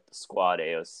 You have like the Squad,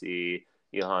 AOC,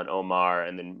 Ilhan Omar,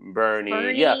 and then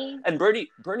Bernie. Yeah, Bernie. and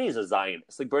Bernie is a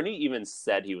Zionist. Like Bernie even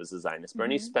said he was a Zionist.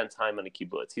 Bernie Hmm. spent time on a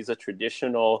kibbutz. He's a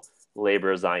traditional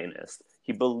labor Zionist.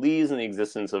 He believes in the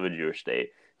existence of a Jewish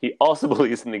state. He also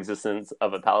believes in the existence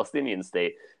of a Palestinian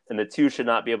state, and the two should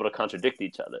not be able to contradict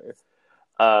each other.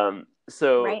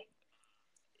 So Right.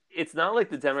 it's not like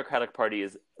the Democratic Party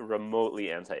is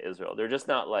remotely anti-Israel. They're just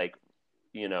not like,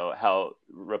 how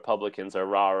Republicans are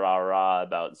rah rah rah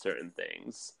about certain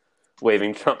things,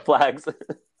 waving Trump flags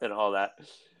and all that.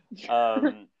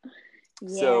 Um,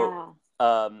 so Yeah.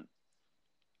 um,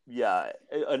 yeah,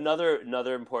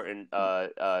 another important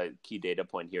key data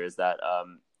point here is that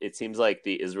it seems like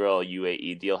the Israel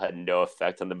UAE deal had no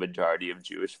effect on the majority of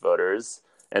Jewish voters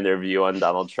and their view on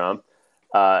Donald Trump.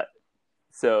 Uh,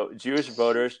 so Jewish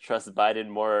voters trust Biden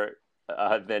more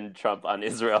than Trump on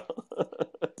Israel.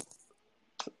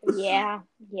 Yeah,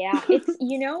 yeah.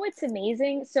 It's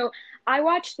amazing. So I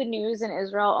watch the news in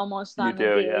Israel almost You on a do,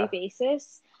 daily yeah.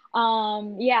 basis.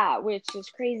 Yeah, which is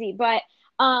crazy. But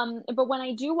when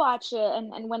I do watch it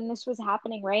and when this was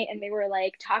happening, right, and they were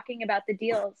like talking about the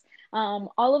deals,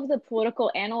 all of the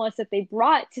political analysts that they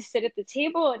brought to sit at the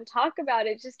table and talk about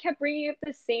it just kept bringing up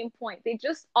the same point. They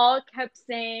just all kept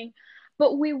saying,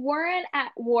 but we weren't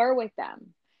at war with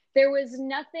them.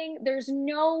 There's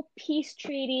no peace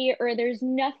treaty or there's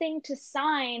nothing to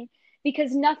sign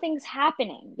because nothing's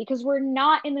happening, because we're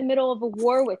not in the middle of a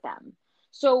war with them.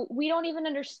 So we don't even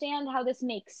understand how this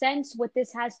makes sense, what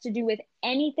this has to do with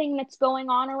anything that's going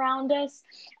on around us,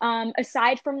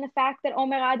 aside from the fact that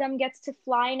Omer Adam gets to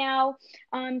fly now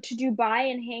to Dubai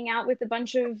and hang out with a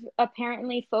bunch of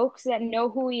apparently folks that know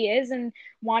who he is and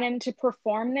want him to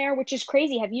perform there, which is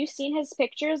crazy. Have you seen his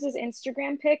pictures, his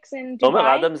Instagram pics in Omar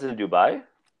Dubai? Adams in Dubai?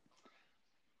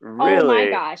 Oh my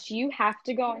Really? gosh, you have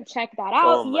to go and check that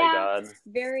out. Oh my Yeah, God.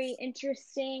 very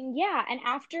interesting. Yeah, and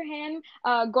after him,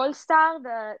 Gold Star,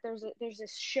 there's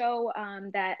this show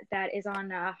that is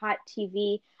on Hot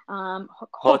TV,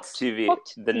 Hot TV, Hot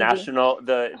the TV, national,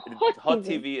 the Hot Hot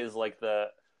TV. TV is like the,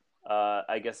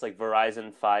 I guess like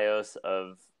Verizon FiOS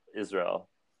of Israel,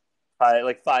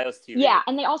 like FiOS Yeah, TV.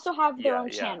 and they also have their Yeah, own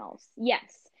yeah. channels.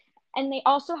 Yes. And they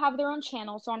also have their own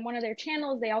channels. So on one of their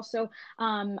channels, they also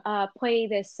play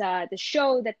this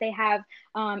show that they have.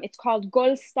 It's called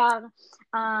Gold Star.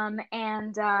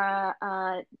 And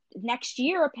next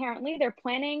year, apparently, they're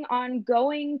planning on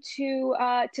going to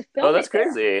Oh, film that's it there,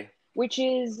 crazy. which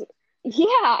is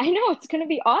yeah, I know it's going to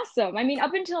be awesome. I mean,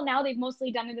 up until now, they've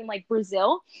mostly done it in like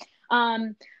Brazil.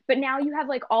 Um, but now you have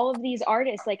like all of these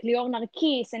artists like Lior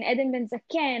Narkis and Eden Ben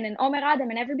Zaken and Omer Adam,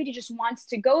 and everybody just wants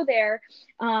to go there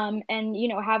and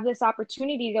have this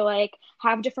opportunity to like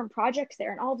have different projects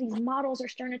there. And all these models are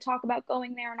starting to talk about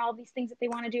going there and all these things that they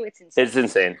want to do. It's It's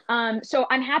insane. insane. So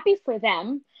I'm happy for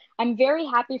them. I'm very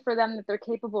happy for them that they're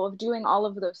capable of doing all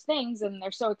of those things and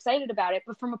they're so excited about it.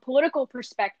 But from a political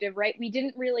perspective, right, we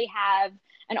didn't really have,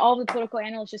 and all the political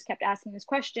analysts just kept asking this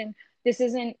question. This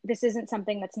isn't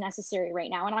something that's necessary right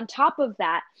now. And on top of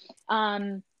that,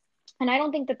 and I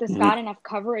don't think that this Mhm. got enough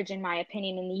coverage, in my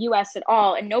opinion, in the US at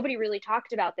all. And nobody really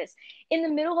talked about this. In the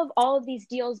middle of all of these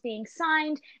deals being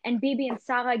signed and Bibi and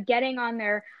Sarah getting on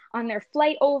their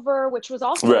flight over, which was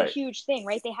also a Right. huge thing,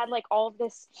 right? They had like all of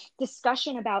this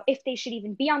discussion about if they should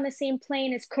even be on the same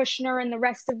plane as Kushner and the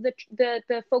rest of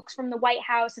the folks from the White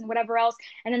House and whatever else.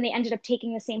 And then they ended up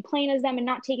taking the same plane as them and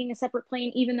not taking a separate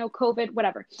plane, even though COVID,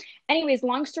 whatever. Anyways,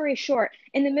 long story short,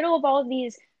 in the middle of all of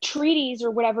these treaties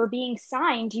or whatever being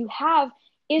signed, you have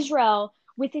Israel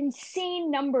with insane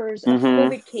numbers of Hmm.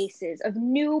 COVID cases, of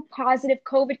new positive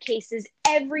COVID cases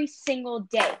every single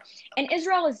day. And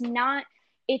Israel is not,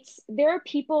 there are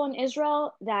people in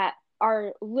Israel that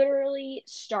are literally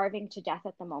starving to death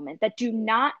at the moment, that do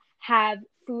not have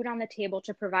food on the table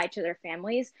to provide to their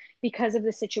families because of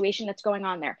the situation that's going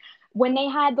on there. When they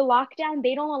had the lockdown,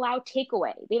 they don't allow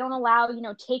takeaway. They don't allow,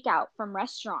 takeout from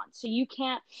restaurants. So you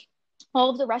can't all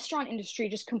of the restaurant industry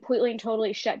just completely and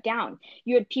totally shut down.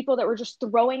 You had people that were just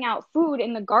throwing out food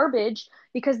in the garbage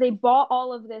because they bought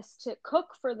all of this to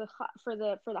cook for the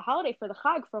holiday, for the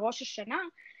Chag, for Rosh Hashanah.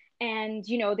 And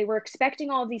they were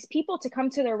expecting all of these people to come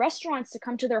to their restaurants, to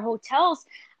come to their hotels,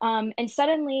 and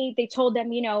suddenly they told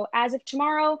them, as of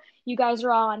tomorrow, you guys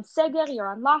are all on seger, you're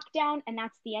on lockdown, and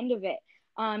that's the end of it.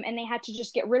 And they had to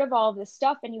just get rid of all of this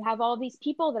stuff. And you have all these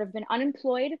people that have been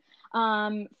unemployed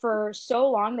for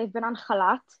so long. They've been on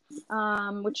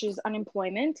chalat, which is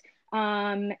unemployment,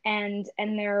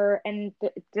 they're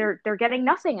getting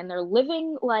nothing, and they're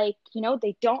living like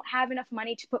they don't have enough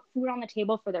money to put food on the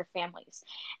table for their families.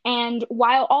 And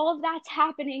while all of that's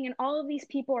happening, and all of these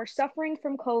people are suffering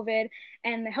from COVID,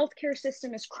 and the healthcare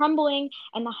system is crumbling,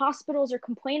 and the hospitals are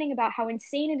complaining about how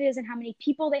insane it is, and how many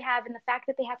people they have, and the fact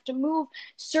that they have to move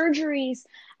surgeries,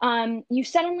 you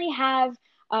suddenly have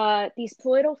these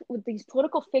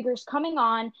political figures coming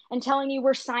on and telling you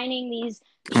we're signing these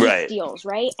peace Right. deals,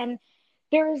 right? And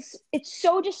it's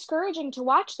so discouraging to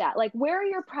watch that. Like, where are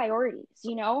your priorities?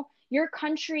 Your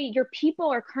country, your people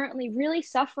are currently really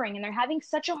suffering, and they're having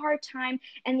such a hard time,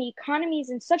 and the economy is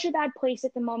in such a bad place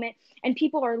at the moment, and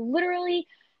people are literally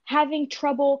having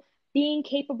trouble being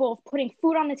capable of putting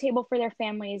food on the table for their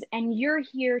families. And you're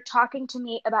here talking to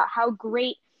me about how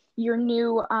great your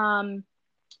new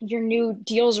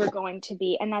deals are going to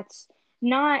be, and that's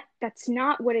not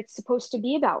what it's supposed to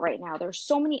be about right now. There's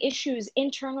so many issues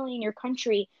internally in your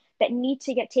country that need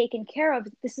to get taken care of.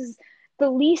 This is the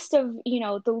least of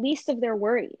their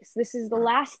worries. This is the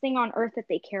last thing on earth that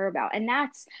they care about, and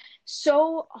that's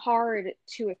so hard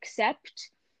to accept,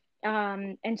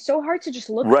 and so hard to just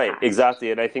look Right, past.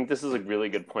 exactly. And I think this is a really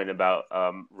good point about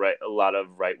a lot of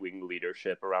right wing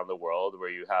leadership around the world, where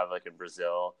you have, like, in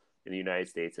Brazil, in the United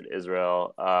States, and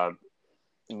Israel,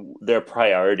 their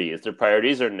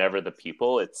priorities are never the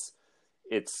people. It's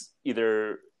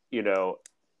either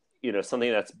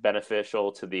something that's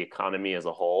beneficial to the economy as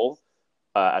a whole,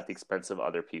 at the expense of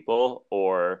other people,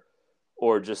 or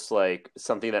just like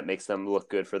something that makes them look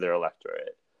good for their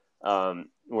electorate.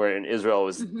 Where in Israel it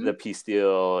was Mm-hmm. the peace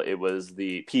deal, it was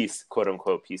the peace, quote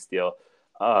unquote, peace deal.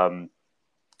 Um,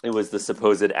 it was the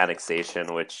supposed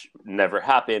annexation, which never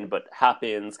happened, but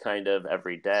happens kind of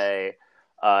every day,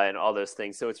 and all those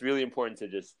things. So it's really important to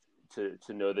just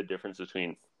to know the difference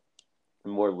between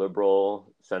more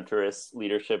liberal centrist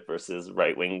leadership versus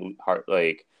right wing,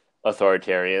 like,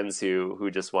 authoritarians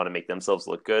who just want to make themselves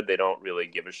look good. They don't really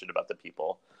give a shit about the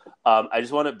people. I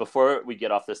just want to, before we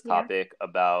get off this Yeah. topic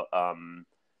about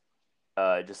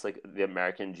just like the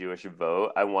American Jewish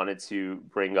vote, I wanted to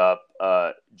bring up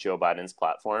Joe Biden's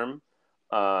platform.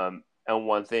 And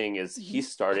one thing is, he Mm-hmm.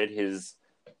 started his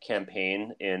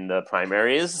campaign in the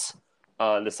primaries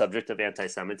on the subject of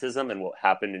anti-Semitism and what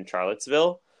happened in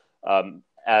Charlottesville.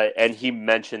 And he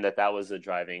mentioned that was a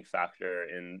driving factor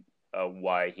in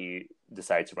why he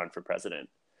decided to run for president.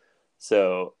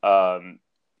 So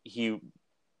he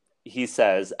he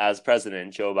says, as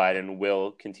president, Joe Biden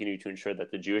will continue to ensure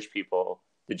that the Jewish people,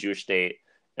 the Jewish state,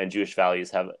 and Jewish values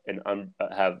have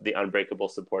have the unbreakable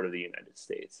support of the United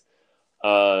States.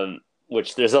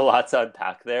 Which there's a lot to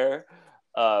unpack there.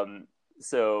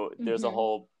 So there's a Mm-hmm.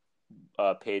 whole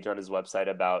page on his website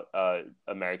about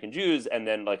American Jews, and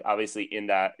then, like, obviously in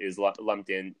that is lumped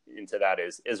into that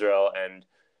is Israel, and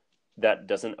that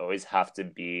doesn't always have to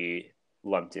be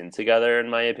lumped in together, in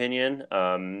my opinion.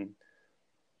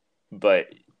 But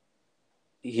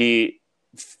he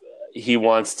he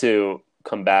wants to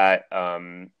combat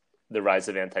the rise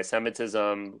of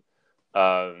anti-Semitism,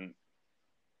 um,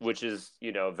 which is,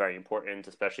 very important,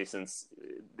 especially since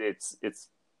it's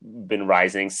been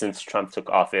rising since Trump took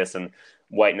office, and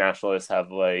white nationalists have,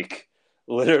 like,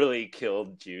 literally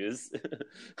killed Jews,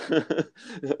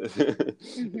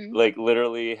 Mm-hmm. like,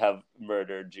 literally have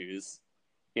murdered Jews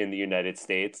in the United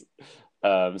States.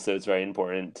 So it's very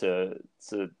important to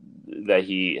that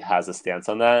he has a stance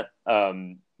on that,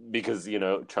 because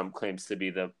Trump claims to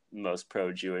be the most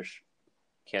pro-Jewish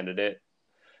candidate.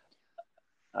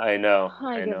 I know,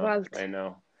 Hi, I know, Gewalt. I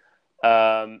know.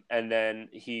 And then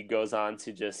he goes on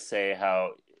to just say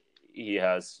how he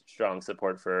has strong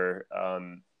support for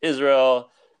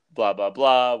Israel, blah blah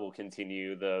blah. We'll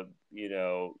continue the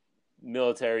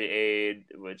military aid,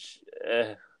 which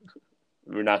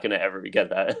we're not going to ever get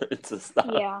that to stop.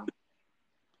 Yeah.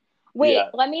 Wait, Yeah.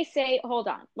 hold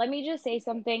on. Let me just say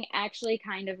something actually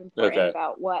kind of important Okay.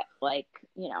 about what, like,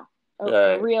 All a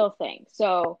right. real thing.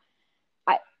 So,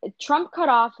 I, Trump cut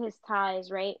off his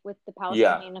ties, right, with the Yeah.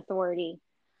 Palestinian Authority.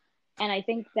 And I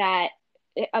think that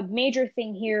a major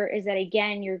thing here is that,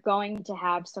 again, you're going to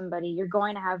have somebody, you're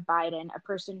going to have Biden, a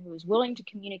person who is willing to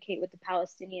communicate with the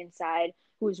Palestinian side,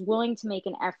 who is willing to make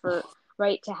an effort,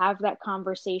 right, to have that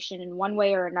conversation in one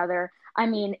way or another. I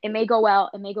mean, it may go well,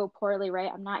 it may go poorly, right?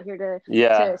 I'm not here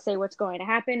Yeah. to say what's going to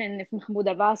happen and if Mahmoud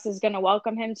Abbas is going to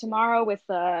welcome him tomorrow with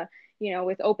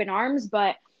with open arms,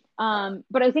 but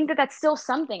I think that that's still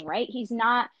something, right? He's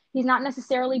not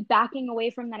necessarily backing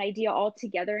away from that idea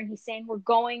altogether, and he's saying we're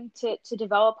going to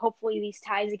develop hopefully these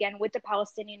ties again with the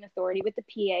Palestinian Authority, with the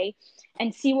PA,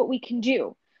 and see what we can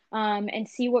do, and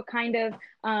see what kind of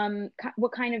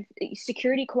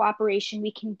security cooperation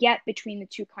we can get between the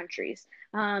two countries,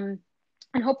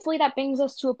 and hopefully that brings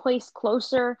us to a place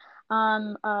closer,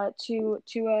 to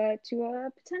a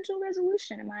potential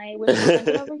resolution. Am I wishful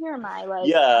thinking over here? Am I like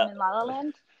Yeah. I'm in La La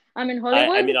Land? I'm in I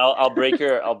Hollywood. mean, I'll break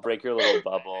your little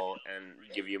bubble and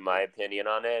give you my opinion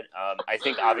on it. I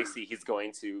think obviously he's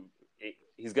going to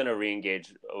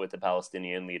reengage with the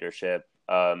Palestinian leadership,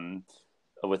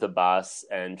 with Abbas,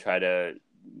 and try to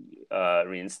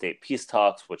reinstate peace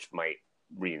talks, which might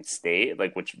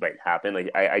which might happen.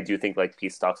 Like I do think like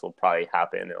peace talks will probably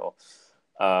happen.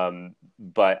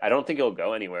 But I don't think it'll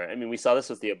go anywhere. I mean, we saw this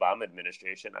with the Obama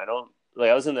administration. I don't like.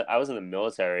 I was in the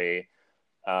military,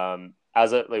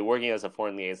 as a like working as a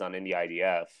foreign liaison in the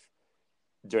IDF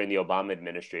during the Obama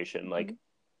administration. Mm-hmm. Like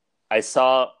I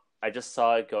just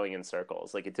saw it going in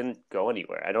circles. Like it didn't go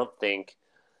anywhere. I don't think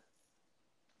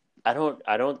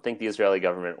the Israeli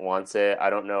government wants it. I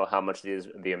don't know how much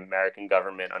the American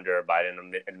government under a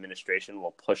Biden administration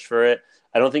will push for it.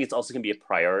 I don't think it's also going to be a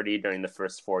priority during the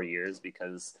first 4 years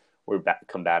because we're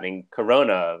combating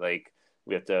Corona. Like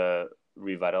we have to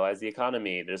revitalize the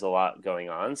economy. There's a lot going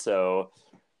on. So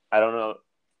I don't know.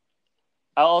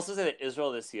 I'll also say that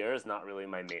Israel this year is not really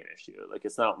my main issue. Like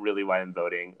it's not really why I'm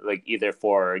voting like either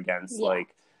for or against. Yeah.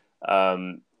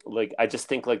 Like I just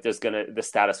think like the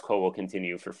status quo will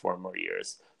continue for 4 more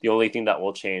years. The only thing that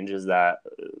will change is that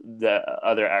the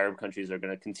other Arab countries are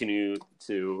going to continue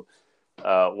to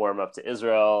warm up to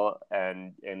Israel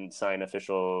and sign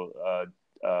official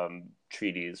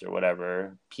treaties or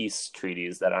whatever, peace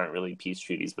treaties that aren't really peace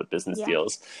treaties but business Yeah.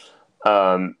 deals.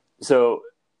 So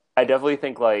I definitely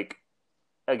think like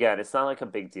again, it's not like a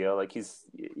big deal. Like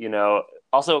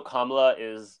also Kamala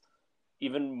is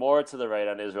even more to the right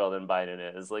on Israel than Biden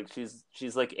is. Like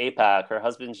she's like APAC. Her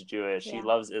husband's Jewish. She Yeah.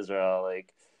 loves Israel.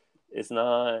 Like it's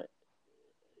not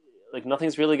like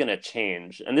nothing's really gonna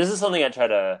change. And this is something I try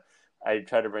to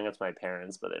bring up to my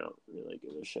parents, but they don't really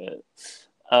give a shit.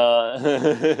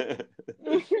 Uh,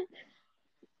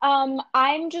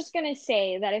 I'm just gonna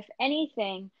say that if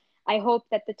anything, I hope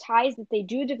that the ties that they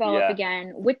do develop yeah,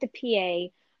 again with the PA,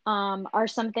 are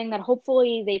something that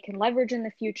hopefully they can leverage in the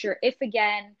future if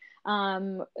again,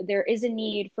 there is a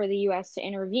need for the U.S. to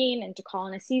intervene and to call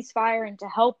in a ceasefire and to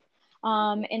help,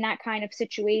 in that kind of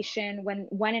situation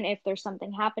when and if there's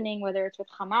something happening, whether it's with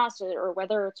Hamas or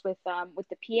whether it's with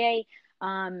the PA,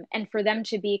 and for them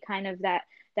to be kind of that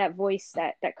voice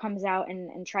that comes out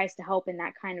and tries to help in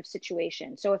that kind of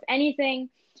situation. So if anything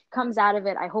comes out of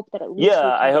it, I hope that at least we yeah,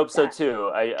 can I get hope so that.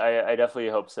 too. I definitely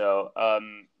hope so.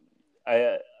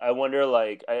 I wonder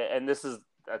like and this is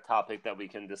a topic that we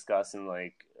can discuss in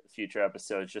like future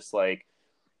episodes. Just like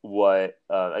what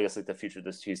I guess like the future of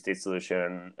this two-state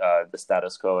solution, the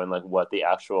status quo, and like what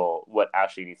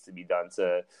actually needs to be done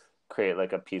to create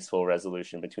like a peaceful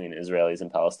resolution between Israelis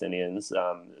and Palestinians,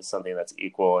 something that's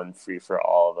equal and free for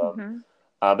all of them. Mm-hmm.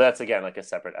 But that's again like a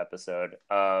separate episode.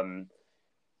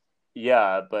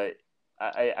 Yeah, but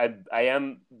I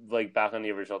am like back on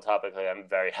the original topic. Like I'm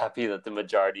very happy that the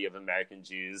majority of American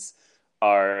Jews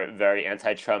are very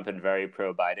anti-Trump and very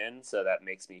pro-Biden. So that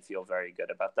makes me feel very good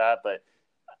about that. But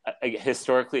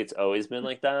historically, it's always been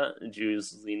like that.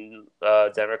 Jews lean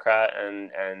Democrat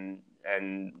and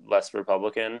less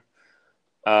Republican.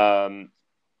 Um,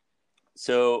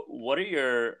 so what are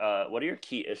your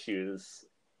key issues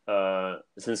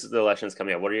since the election is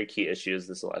coming up? What are your key issues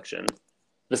this election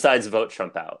besides vote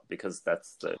Trump out because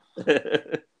that's the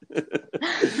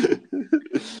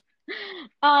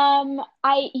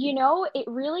It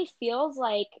really feels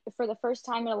like for the first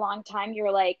time in a long time,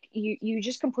 you're like, you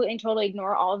just completely and totally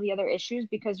ignore all of the other issues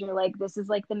because you're like, this is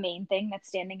like the main thing that's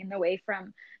standing in the way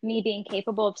from me being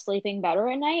capable of sleeping better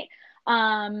at night.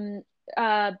 Um,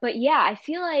 but yeah, I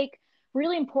feel like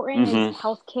really important is hmm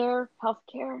healthcare,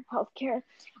 healthcare, healthcare.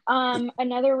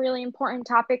 Another really important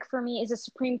topic for me is the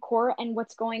Supreme Court and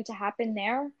what's going to happen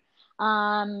there.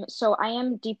 So I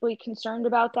am deeply concerned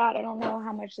about that. I don't know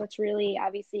how much that's really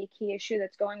obviously a key issue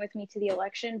that's going with me to the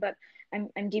election, but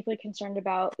I'm deeply concerned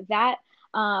about that.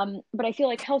 But I feel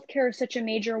like healthcare is such a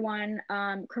major one.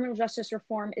 Criminal justice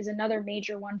reform is another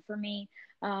major one for me.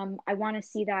 I want to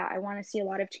see that. I want to see a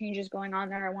lot of changes going on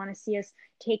there. I want to see us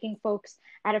taking folks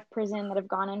out of prison that have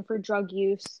gone in for drug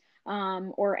use,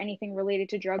 or anything related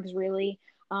to drugs, really.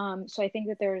 So I think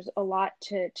that there's a lot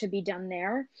to be done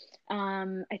there.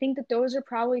 I think that those are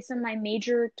probably some of my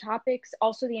major topics.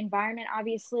 Also, the environment,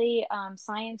 obviously.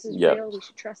 Science is Yep. real. We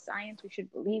should trust science. We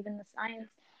should believe in the science.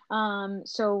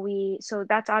 So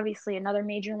that's obviously another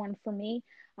major one for me.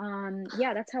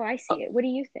 Yeah, that's how I see it. What do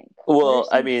you think? What are Well,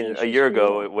 I some key mean, a issues year for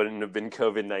ago you? it wouldn't have been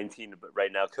COVID-19, but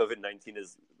right now COVID-19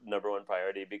 is number one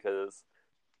priority because,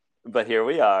 but here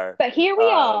we are. But here we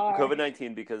are.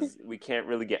 COVID-19 because we can't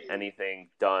really get anything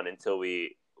done until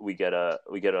we get a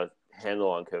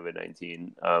handle on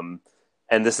COVID-19.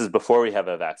 And this is before we have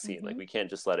a vaccine. Like Mm-hmm. we can't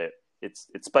just let it. It's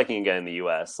spiking again in the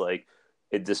U.S. Like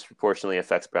it disproportionately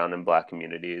affects brown and black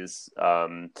communities.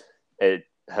 It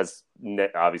has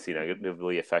obviously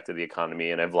negatively affected the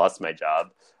economy, and I've lost my job.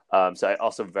 So I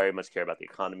also very much care about the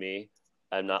economy.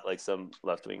 I'm not like some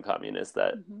left wing communist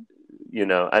that,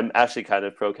 Mm-hmm. I'm actually kind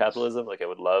of pro capitalism. Like I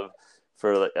would love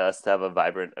for us to have a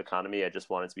vibrant economy. I just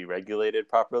want it to be regulated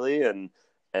properly,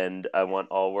 and I want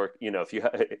all work. If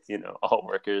you all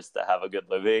workers to have a good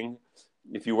living.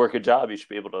 If you work a job, you should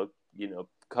be able to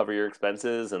cover your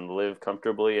expenses and live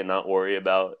comfortably and not worry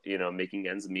about making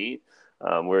ends meet.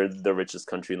 We're the richest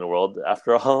country in the world,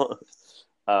 after all.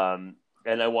 And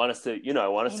I want us to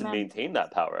Amen. maintain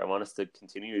that power. I want us to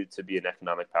continue to be an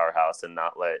economic powerhouse and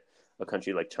not let a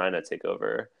country like China take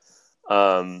over.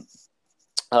 Um,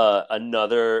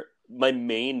 my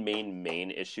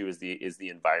main issue is the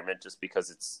environment, just because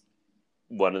it's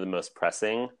one of the most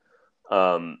pressing.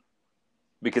 Um,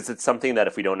 because it's something that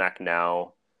if we don't act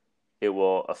now, it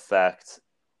will affect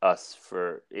us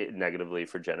negatively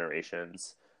for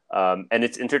generations. And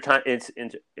it's intertwined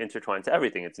to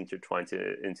everything. It's intertwined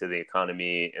into the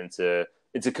economy, into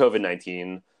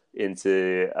COVID-19,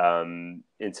 into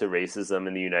racism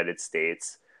in the United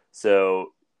States.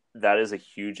 So that is a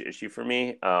huge issue for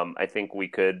me. I think we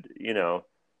could,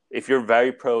 if you're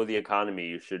very pro the economy,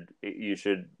 you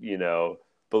should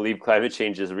believe climate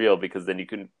change is real, because then you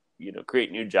can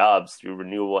create new jobs through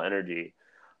renewable energy.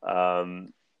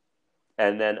 Um,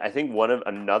 and then I think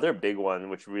another big one,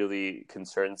 which really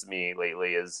concerns me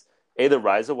lately, is the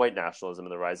rise of white nationalism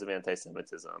and the rise of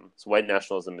anti-Semitism. So white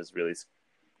nationalism is really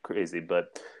crazy,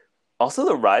 but also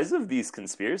the rise of these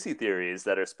conspiracy theories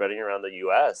that are spreading around the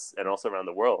U.S. and also around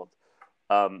the world.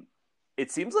 Um,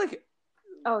 it seems like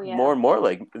Oh more yeah. and more,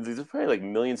 like there's probably like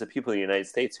millions of people in the United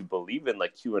States who believe in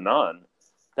like QAnon.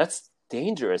 That's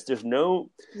dangerous. And I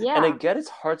Yeah. get it's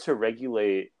hard to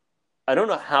regulate. I don't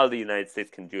know how the United States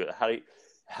can do it.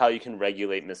 How you can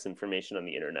regulate misinformation on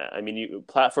the internet? I mean,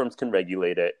 platforms can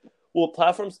regulate it. Well,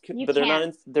 platforms, You but they're not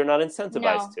can't. they're not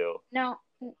incentivized No. to. No.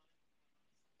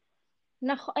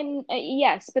 No, and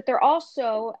yes, but they're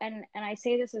also, and I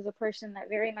say this as a person that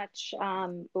very much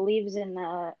believes in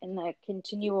the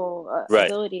continual Right.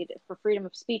 ability for freedom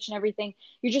of speech and everything.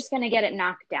 You're just going to get it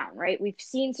knocked down, right? We've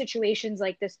seen situations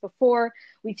like this before.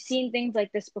 We've seen things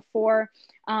like this before.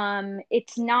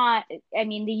 It's not. I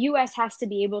mean, the U.S. has to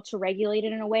be able to regulate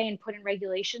it in a way and put in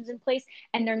regulations in place,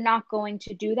 and they're not going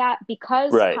to do that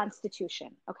because Right.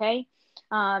 Constitution, okay?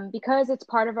 Because it's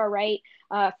part of our right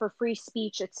for free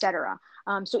speech, etc.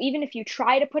 So even if you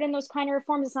try to put in those kind of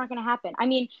reforms, it's not going to happen. I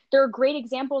mean, there are great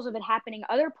examples of it happening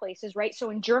other places, right? So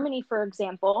in Germany, for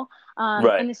example,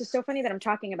 Right. and this is so funny that I'm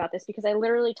talking about this because I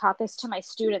literally taught this to my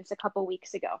students a couple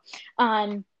weeks ago.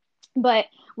 But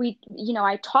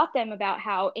I taught them about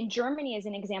how in Germany, as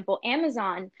an example,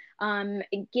 Amazon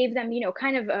gave them,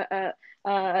 kind of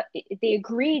they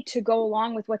agreed to go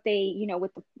along with what they,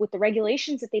 with the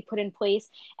regulations that they put in place,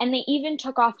 and they even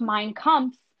took off Mein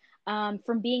Kampf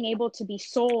from being able to be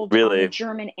sold on the Really.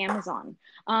 German Amazon,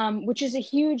 which is a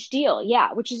huge deal.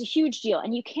 Yeah, which is a huge deal.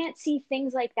 And you can't see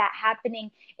things like that happening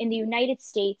in the United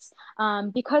States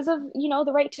because of,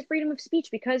 the right to freedom of speech,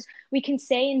 because we can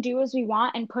say and do as we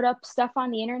want and put up stuff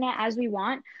on the internet as we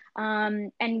want.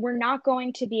 And we're not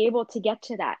going to be able to get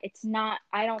to that. It's not,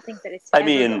 I don't think that it's I ever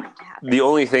mean, going to happen. the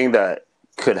only thing that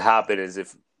could happen is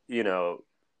if you know,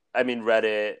 I mean,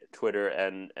 Reddit, Twitter,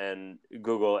 and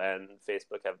Google and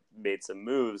Facebook have made some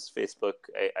moves. Facebook,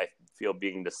 I feel,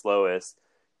 being the slowest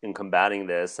in combating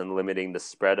this and limiting the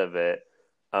spread of it.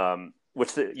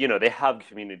 Which they have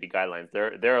community guidelines.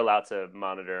 They're allowed to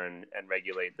monitor and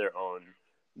regulate their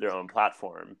own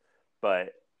platform,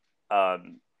 but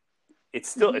um, it's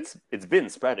still Mm-hmm. it's been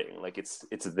spreading. Like it's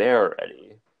there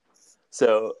already.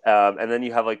 So, and then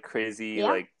you have like crazy Yeah.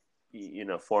 like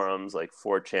forums like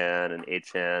 4chan and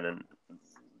 8chan and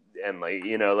and like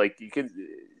like you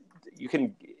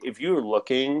can if you're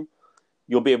looking,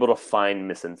 you'll be able to find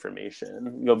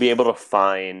misinformation. You'll be able to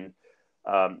find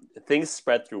things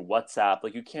spread through WhatsApp.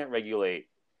 Like you can't regulate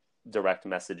direct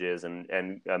messages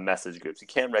and message groups. You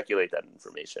can't regulate that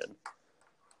information.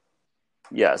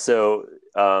 Yeah, so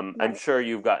I'm Right. sure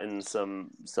you've gotten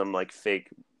some like fake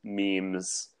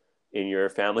memes in your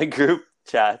family group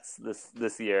chats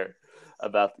this year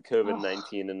about the Oh,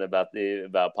 COVID-19 and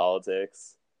about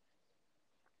politics.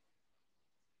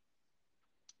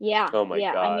 yeah, Oh my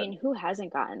yeah. I God. mean, who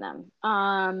hasn't gotten them?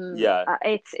 Yeah.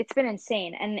 It's been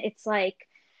insane, and it's like,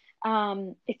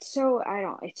 it's so I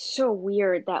don't. It's so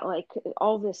weird that like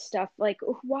all this stuff. Like,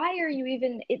 why are you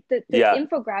even the Yeah.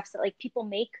 infographics that like people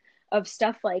make of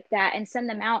stuff like that and send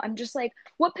them out? I'm just like,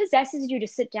 what possesses you to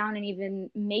sit down and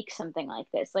even make something like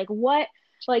this? Like, what?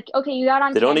 Like, okay, you got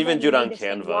on They don't Canva even and do you it on made this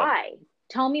thing. Canva. Why?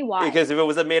 Tell me why. Because if it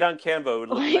was made on Canva, it would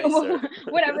look Like, nicer.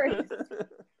 whatever.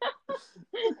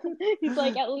 He's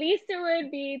like, at least it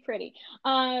would be pretty.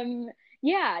 Um,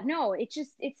 yeah, no, it's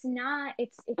not,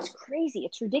 it's crazy,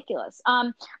 it's ridiculous.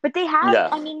 But they have, Yeah.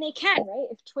 I mean, they can, right?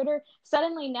 If Twitter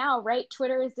suddenly now, right?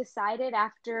 Twitter has decided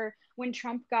after when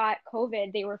Trump got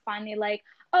COVID, they were finally like,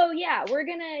 oh yeah, we're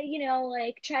gonna,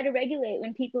 like try to regulate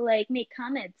when people like make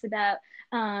comments about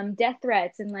death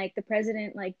threats and like the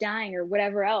president like dying or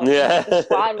whatever else. And like the Yeah.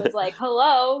 squad was like,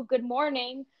 hello, good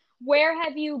morning, where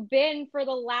have you been for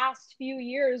the last few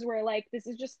years where like this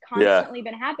has just Yeah. constantly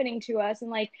been happening to us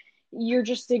and like you're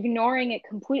just ignoring it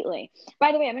completely.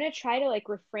 By the way, I'm going to try to like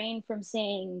refrain from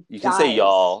saying You can say guys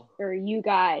y'all. or you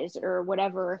guys or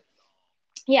whatever.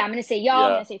 Yeah, I'm going to say y'all, I'm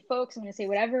Yeah. going to say folks, I'm going to say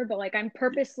whatever, but like I'm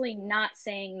purposely not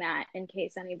saying that in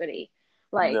case anybody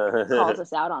like calls No.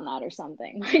 us out on that or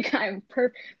something. Like I'm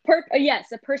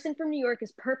yes, a person from New York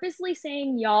is purposely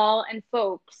saying y'all and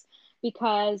folks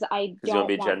because I Because you want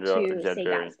don't to be want to say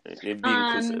gender, guys. be Um,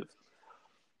 inclusive.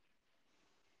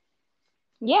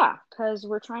 yeah, because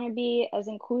we're trying to be as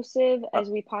inclusive Uh, as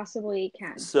we possibly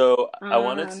can. so I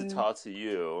wanted to Um, talk to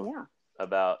you yeah.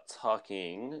 about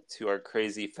talking to our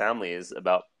crazy families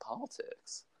about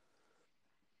politics.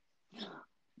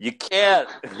 You can't.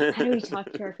 How do we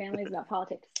talk to our families about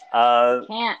politics? You uh,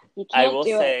 can't. You I can't will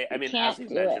do it. say, I You mean, can't as we've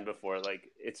do it. mentioned before, like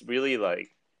it's really like,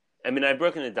 I mean, I've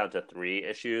broken it down to three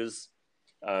issues,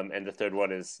 and the third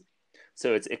one is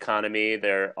so it's economy.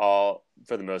 They're all,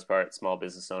 for the most part, small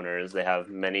business owners. They have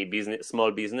many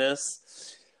small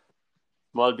business,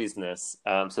 so they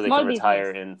can Small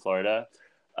retire business. in Florida.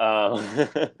 Um,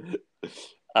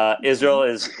 Hmm. Israel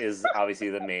is obviously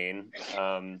the main,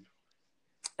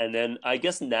 and then I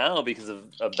guess now because of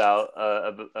about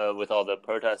with all the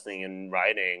protesting and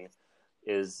rioting,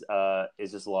 is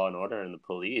just law and order and the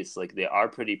police. Like they are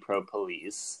pretty pro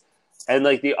police, and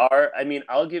like they are. I mean,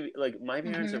 I'll give like my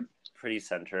parents Hmm. are pretty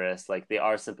centrist. Like they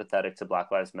are sympathetic to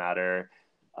Black Lives Matter.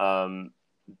 Um,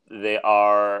 they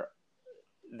are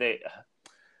they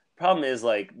problem is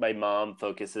like my mom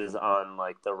focuses on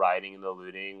like the rioting and the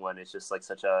looting when it's just like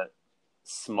such a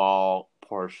small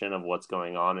portion of what's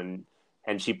going on,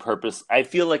 and she purpose I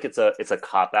feel like it's a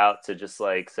cop out to just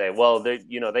like say, well,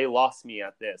 they lost me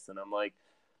at this, and I'm like,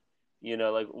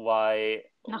 like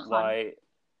Nachon. why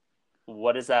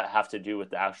what does that have to do with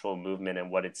the actual movement and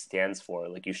what it stands for?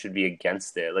 Like you should be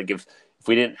against it. Like if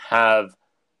we didn't have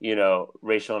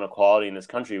racial inequality in this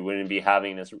country, we wouldn't be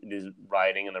having this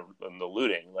rioting and the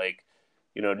looting. Like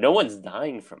no one's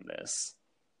dying from this.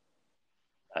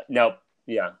 No,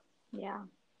 yeah, Yeah.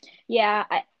 Yeah.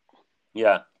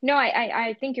 yeah, No,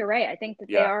 I think you're right. I think that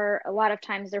they yeah, are a lot of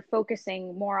times they're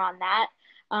focusing more on that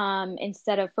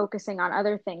instead of focusing on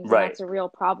other things, and right, that's a real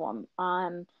problem.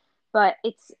 But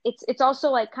it's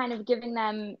also like kind of giving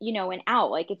them, an out,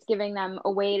 like it's giving them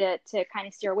a way to kind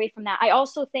of steer away from that. I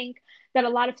also think that a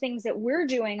lot of things that we're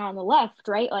doing on the left,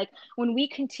 right? Like when we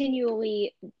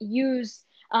continually use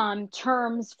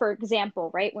terms, for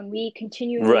example, right? When we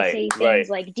continually right, say things right,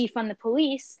 like defund the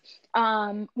police,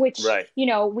 which right,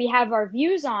 we have our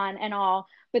views on and all,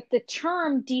 but the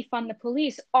term defund the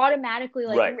police automatically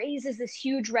like right, raises this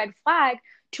huge red flag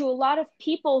to a lot of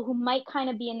people who might kind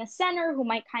of be in the center, who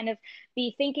might kind of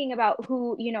be thinking about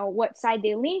who, what side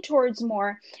they lean towards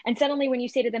more. And suddenly when you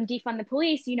say to them defund the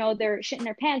police, they're shitting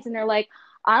their pants and they're like,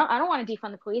 I don't want to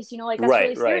defund the police. Like that's really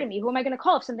right, scary to right. me. Who am I going to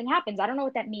call if something happens? I don't know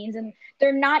what that means. And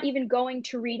they're not even going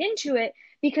to read into it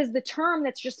because the term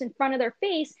that's just in front of their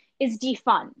face is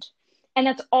defund. and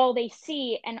that's all they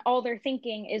see, and all they're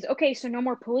thinking is, okay, so no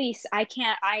more police. I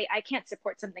can't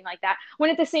support something like that, when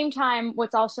at the same time,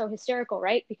 what's also hysterical,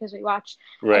 right, because we watch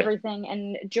Right. everything,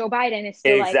 and Joe Biden is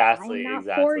still like, I'm Exactly. not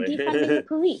for Exactly. defunding the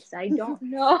police. I don't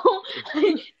know.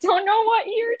 I don't know what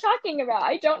you're talking about.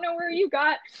 I don't know where you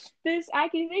got this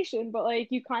accusation, but like,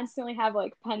 you constantly have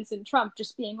like Pence and Trump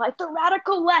just being like, the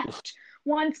radical left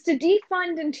wants to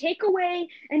defund and take away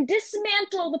and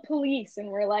dismantle the police, and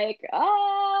we're like,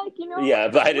 Yeah,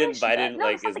 wish that, Biden no,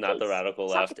 like it's not is the not the case. radical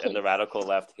It's not the left, and the case. radical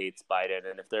left hates Biden,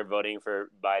 and if they're voting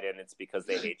for Biden, it's because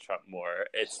they hate Trump more.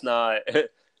 It's not,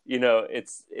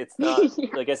 it's not, Yeah.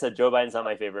 like I said, Joe Biden's not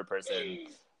my favorite person.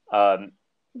 Um,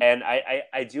 and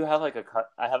I do have like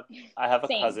I have a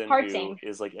Same, cousin hard who same.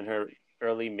 is like in her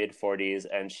early mid 40s,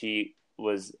 and she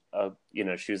was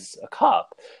she was a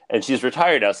cop, and she's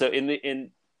retired now. So in the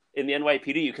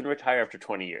NYPD, you can retire after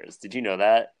 20 years. Did you know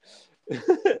that?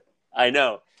 I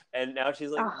know. And now she's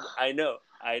like, Oh, I know.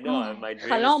 oh, And my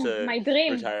dream is halom, to my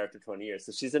dream. retire after 20 years.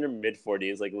 So she's in her mid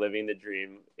 40s, like living the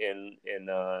dream in in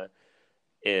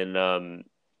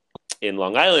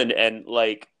Long Island, and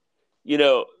like, you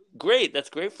know, great, that's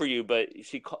great for you. But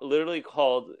she literally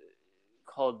called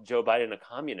Joe Biden a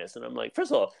communist, and I'm like,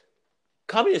 first of all,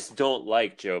 communists don't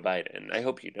like Joe Biden. I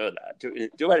hope you know that.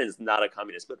 Joe Biden is not a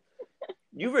communist, but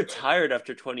you retired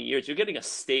after 20 years. You're getting a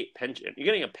state pension. You're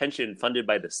getting a pension funded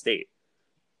by the state.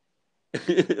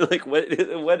 Like what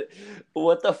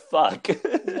the fuck?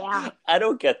 Yeah, I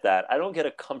don't get that. I don't get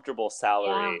a comfortable yeah.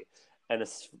 salary and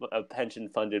a pension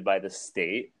funded by the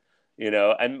state.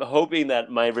 I'm hoping that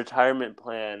my retirement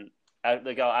plan,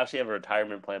 like I'll actually have a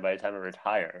retirement plan by the time I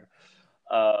retire.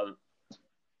 Um,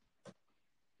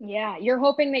 Yeah, you're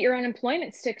hoping that your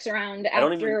unemployment sticks around I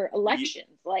don't even. after elections.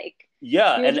 Like,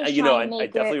 Yeah, you're and just trying to I make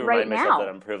it definitely right remind myself that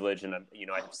now. I'm privileged, and I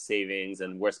have savings,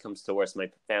 and worst comes to worst, my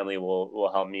family will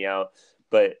help me out.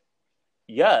 But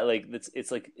yeah, like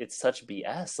it's like it's such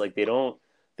BS. Like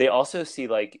they also see,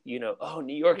 like, oh,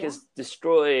 New York Yeah. is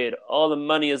destroyed, all the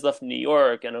money is left in New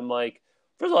York, and I'm like,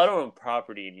 first of all, I don't own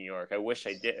property in New York. I wish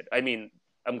I did. I mean,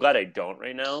 I'm glad I don't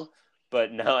right now,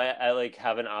 but now I like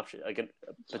have an option, like a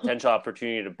potential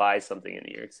opportunity to buy something in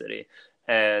New York City.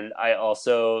 And I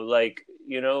also, like,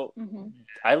 Hmm.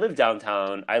 I live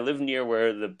downtown. I live near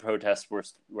where the protests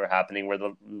were happening,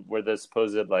 where the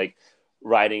supposed, like,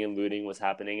 rioting and looting was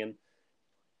happening, and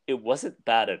it wasn't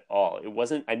bad at all. It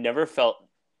wasn't. I never felt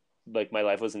like my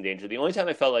life was in danger. The only time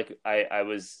I felt like I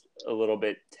was a little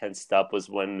bit tensed up was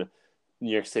when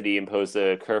New York City imposed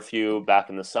a curfew back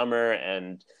in the summer,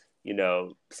 and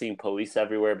seeing police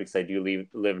everywhere, because I do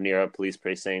live near a police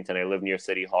precinct, and I live near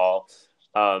City Hall.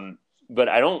 Um, but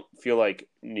I don't feel like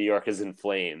New York is in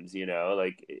flames.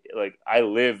 Like I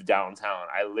live downtown.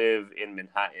 I live in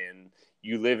Manhattan.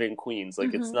 You live in Queens.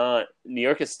 Like, it's Hmm. not. New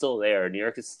York is still there. New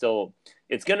York is still.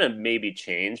 It's gonna maybe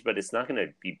change, but it's not gonna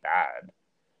be bad.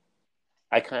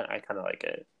 I kind of like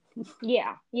it.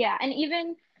 Yeah, yeah. And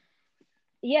even,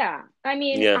 yeah, I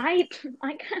mean, Yeah. I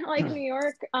kind of like New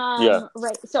York. Yeah.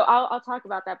 Right. So I'll talk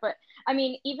about that. But I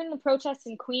mean, even the protests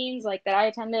in Queens, like, that I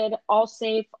attended, all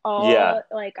safe, Yeah. all,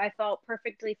 like, I felt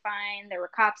perfectly fine. There were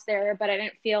cops there, but I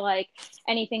didn't feel like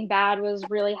anything bad was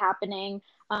really happening.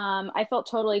 I felt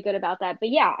totally good about that. But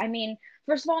yeah, I mean,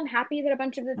 first of all, I'm happy that a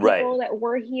bunch of the Right. people that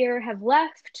were here have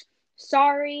left.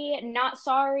 Sorry, not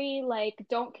sorry, like,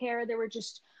 don't care. There were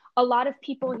just a lot of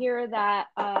people here that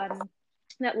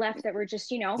left, that were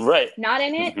just, Right. not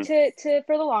in it to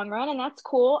for the long run, and that's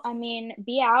cool. I mean,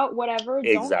 be out, whatever,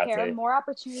 don't care. Exactly. More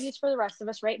opportunities for the rest of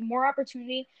us, right? More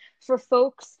opportunity for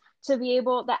folks to be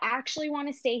able, that actually want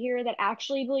to stay here, that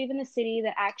actually believe in the city,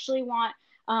 that actually want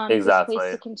this place to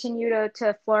Exactly. continue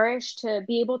to flourish, to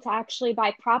be able to actually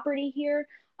buy property here.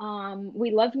 We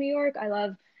love New York. I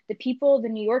love the people, the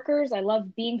New Yorkers. I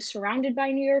love being surrounded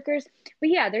by New Yorkers. But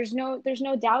yeah, there's no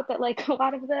doubt that, like, a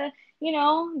lot of the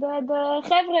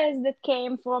chevres that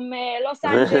came from Los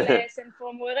Angeles and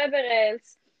from wherever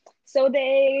else. So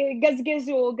they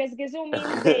gazgezu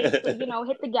means they,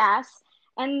 hit the gas,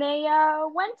 and they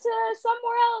went to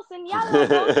somewhere else, and yalla,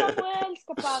 go somewhere else,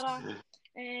 kapara.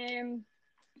 Um,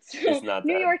 It's so not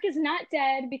New dead. York is not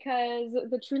dead, because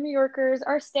the true New Yorkers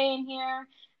are staying here,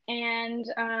 and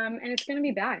it's gonna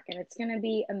be back, and it's gonna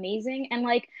be amazing. And,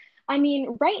 like, I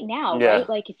mean, right now, Yeah. right?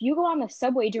 Like, if you go on the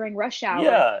subway during rush hour,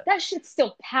 Yeah. that shit's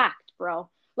still packed, bro.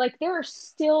 Like, there are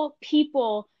still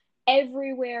people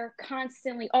everywhere,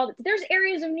 constantly. There's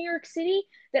areas of New York City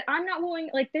that I'm not willing,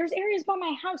 like, there's areas by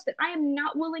my house that I am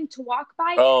not willing to walk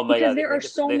by, Oh my because God, there are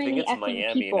so they think many it's effing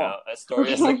Miami people. now.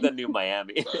 Astoria is like Okay. the new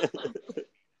Miami.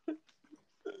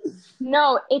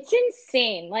 No, it's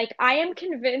insane. Like, I am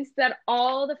convinced that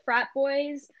all the frat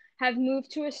boys have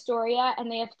moved to Astoria and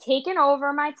they have taken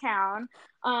over my town.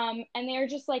 And they're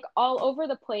just like all over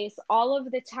the place all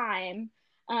of the time,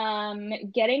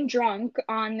 getting drunk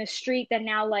on the street that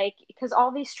now, like, because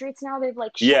all these streets now, they've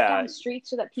like shut Yeah, down streets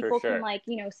so that for people can, sure. like,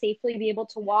 safely be able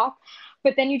to walk.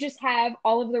 But then you just have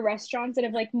all of the restaurants that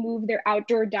have like moved their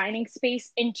outdoor dining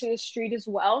space into the street as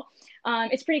well.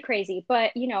 It's pretty crazy,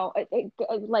 but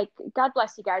like, God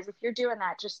bless you guys. If you're doing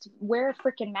that, just wear a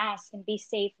freaking mask and be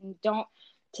safe, and don't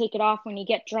take it off when you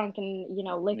get drunk and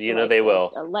lick You know like they a,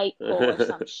 will. a light pole or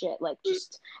some shit. Like,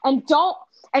 just and don't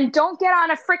get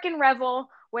on a freaking revel.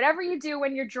 Whatever you do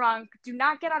when you're drunk, do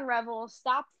not get on revel.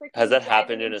 Stop Has freaking that driving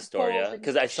happened in into poles Astoria? and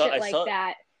Because I saw, shit like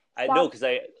that. I know, Stop, because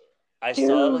I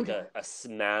saw like dude. a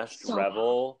smashed So bad.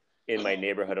 Revel in my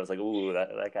neighborhood. I was like, ooh,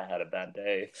 that guy had a bad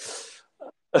day.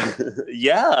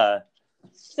 Yeah,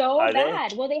 So are they?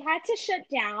 bad. Well, they had to shut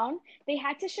down. They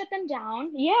had to shut them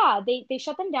down. Yeah, they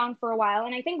shut them down for a while.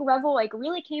 And I think Revel like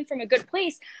really came from a good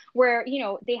place where,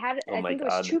 they had, Oh I my think it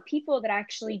was God. two people that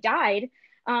actually died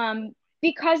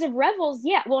because of Revels.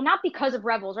 Yeah, well, not because of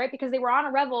Revels, right? Because they were on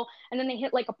a Revel and then they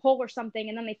hit like a pole or something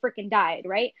and then they freaking died,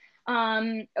 right?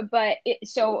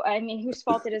 So I mean, whose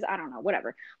fault it is, I don't know,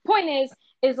 whatever. Point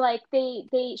is like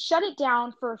they shut it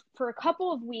down for a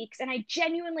couple of weeks, and I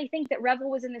genuinely think that Revel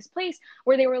was in this place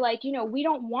where they were like, we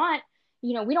don't want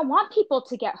people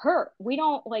to get hurt. We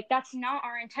don't, like, that's not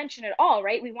our intention at all,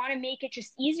 right? We want to make it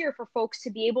just easier for folks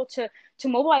to be able to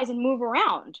mobilize and move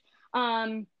around.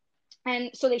 um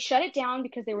and so they shut it down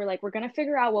because they were like, we're going to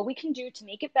figure out what we can do to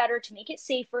make it better, to make it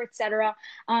safer, etc.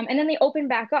 And then they opened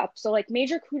back up. So, like,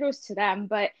 major kudos to them.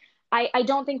 But I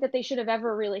don't think that they should have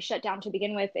ever really shut down to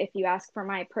begin with, if you ask for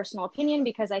my personal opinion,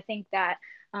 because I think that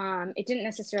it didn't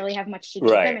necessarily have much to do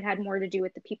with them. Right. It had more to do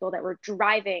with the people that were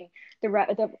driving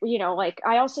like,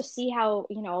 I also see how,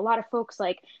 a lot of folks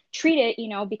like treat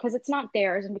it, because it's not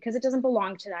theirs and because it doesn't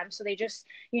belong to them. So they just,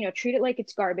 treat it like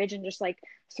it's garbage and just like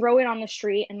throw it on the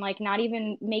street and like not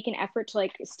even make an effort to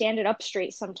like stand it up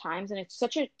straight sometimes. And it's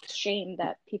such a shame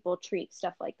that people treat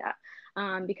stuff like that.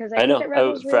 Because I I think know. that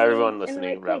Revel's For really everyone in the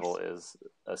listening, right Revel place. is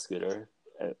a scooter.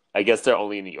 I guess they're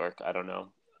only in New York. I don't know.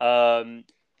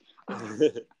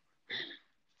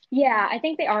 Yeah, I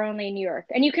think they are only in New York.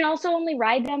 And you can also only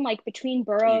ride them like between You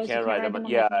boroughs. You can't can't ride ride them. them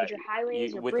on Yeah, like major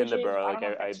highways or within the bridges. borough. I Like don't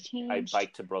know if that's I changed.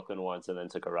 biked to Brooklyn once and then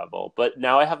took a Rebel. But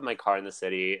now I have my car in the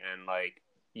city, and like,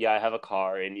 yeah, I have a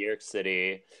car in New York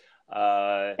City.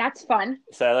 Uh, That's fun.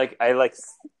 so I like.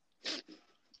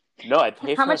 No, I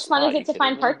pay How for a much fun is spot. You it to kidding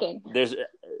find me? parking? There's.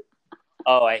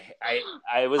 Oh, I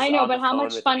was I know, on the but how phone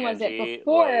much with fun was it Angie. Like,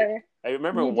 before I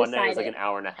remember you one night it was like an decided?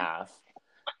 hour and a half,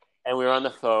 and we were on the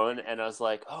phone, and I was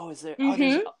like, "Oh, is there? Oh,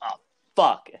 there's. Mm-hmm. Oh,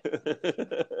 fuck!"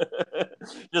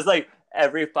 Just like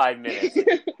every 5 minutes,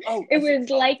 like, "Oh, It I see.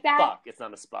 was Oh, like that, fuck! It's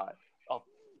not a spot. Oh,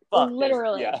 fuck! There's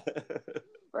literally. yeah,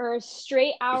 For a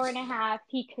straight hour and a half,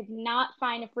 he could not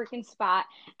find a freaking spot.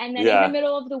 And then in the yeah,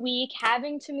 middle of the week,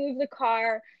 having to move the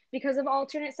car because of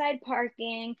alternate side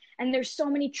parking. And there's so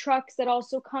many trucks that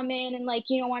also come in and, like,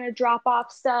 want to drop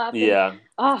off stuff. And yeah."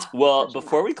 oh, Well, such a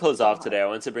before we mess. close So off hard. today, I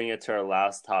want to bring it to our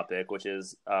last topic, which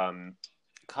is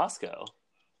Costco.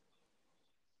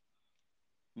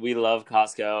 We love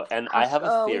Costco, and I have a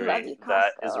Costco, we love theory you,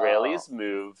 that Costco. Israelis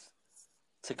move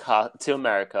to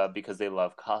America because they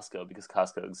love Costco, because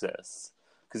Costco exists.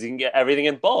 Because you can get everything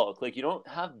in bulk. Like, you don't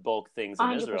have bulk things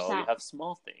in Israel. You 100%. have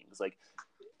small things. Like,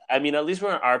 I mean, at least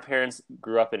when our parents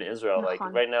grew up in Israel, like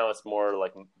right now it's more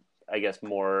like, I guess,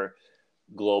 more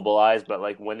globalized, but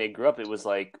like when they grew up it was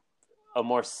like a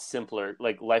more simpler,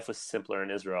 like life was simpler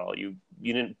in Israel. You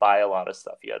didn't buy a lot of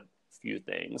stuff. You had few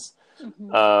things.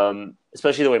 Mm-hmm.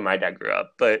 Especially the way my dad grew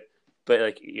up. But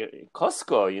like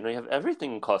Costco, you have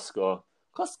everything in Costco.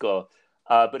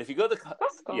 But if you go to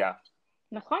Costco. yeah,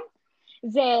 נכון?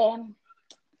 זה,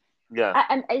 yeah.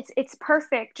 it's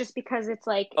perfect just because it's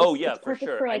like Oh it's yeah, for perfect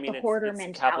sure. for I like the mean, hoarder it's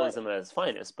capitalism mentality. at its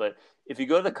finest. But if you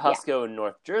go to Yeah. Costco in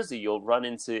North Jersey, you'll run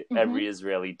into Mm-hmm. every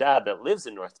Israeli dad that lives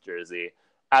in North Jersey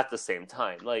at the same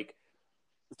time. Like,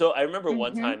 so I remember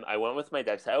one Mm-hmm. time I went with my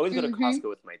dad. 'Cause I always go to Mm-hmm. Costco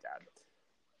with my dad.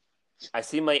 I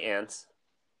see my aunt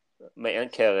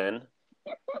Karen,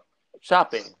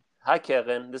 shopping. Hi,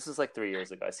 Karen. This is like 3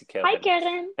 years ago. I see Hi, Karen.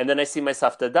 Karen. And then I see my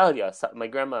Savta Dalia, my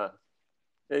grandma.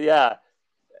 Yeah.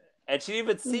 And she didn't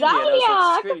even see me. And I was like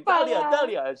Dalia, screaming, Dalia, kapara.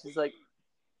 Dalia. And she's like,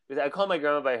 I call my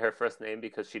grandma by her first name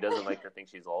because she doesn't like to think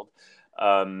she's old.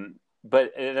 But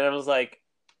and then I was like,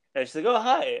 and she's like, oh,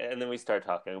 hi. And then we start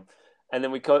talking. And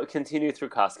then we continue through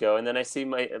Costco. And then I see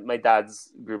my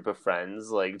dad's group of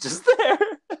friends, like, just there.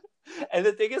 And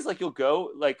the thing is, like, you'll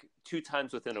go, like, 2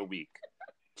 times within a week,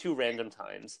 2 random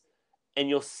times. And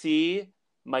you'll see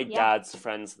my Yeah. dad's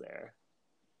friends there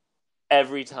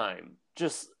every time.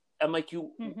 Just I'm like,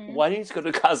 you Mm-hmm. why don't you go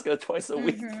to Costco twice a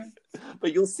week? Mm-hmm.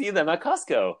 But you'll see them at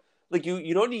Costco. Like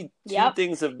you don't need two Yep.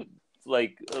 things of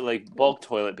like bulk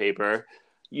toilet paper.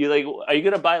 You like are you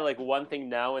gonna buy like one thing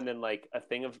now and then like a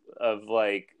thing of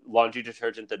like laundry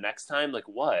detergent the next time? Like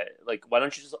what? Like why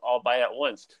don't you just all buy at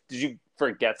once? Did you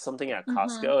forget something at Mm-hmm.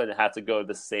 Costco and have to go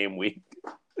the same week?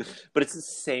 But it's the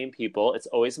same people. It's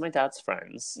always my dad's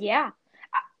friends. Yeah.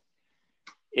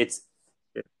 It's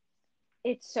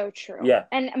It's so true. yeah.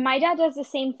 And my dad does the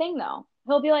same thing though.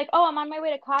 He'll be like, "Oh, I'm on my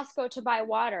way to Costco to buy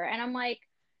water." And I'm like,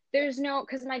 "There's no,"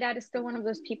 because my dad is still one of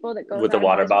those people that goes With the out and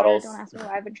water buys water. Don't bottles. ask me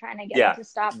why. I've been trying to get him Yeah, to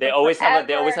stop they for always have a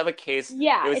forever. case. They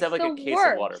Yeah, always have it's like the a case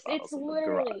of water worst. It's bottles in the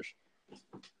literally, garage.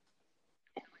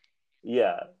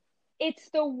 Yeah, it's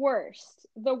the worst.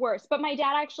 The worst. But my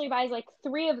dad actually buys like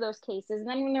three of those cases. And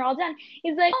then when they're all done,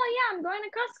 he's like, "Oh, yeah, I'm going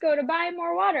to Costco to buy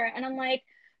more water." And I'm like,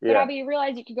 but yeah, Abby, you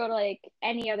realize you could go to like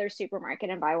any other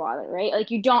supermarket and buy water, right? Like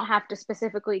you don't have to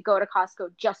specifically go to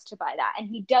Costco just to buy that. And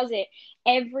he does it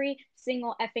every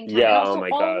single effing time. And yeah. Oh also, my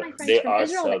all of god, my friends they from are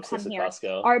Israel so that come obsessed with here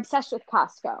Costco. are obsessed with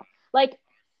Costco. Like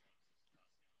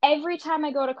every time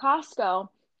I go to Costco,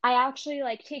 I actually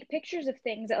like take pictures of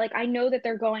things that like I know that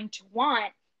they're going to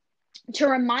want to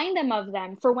remind them of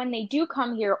them for when they do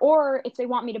come here, or if they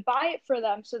want me to buy it for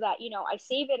them so that I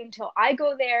save it until I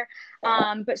go there.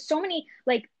 But so many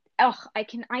like, oh, I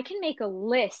can make a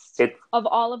list It of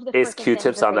all of the is freaking things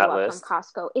Q-tips that on they that love from list.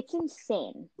 Costco. It's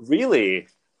insane. Really,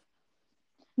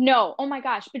 No, oh my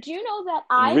gosh, but do you know that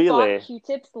I bought really.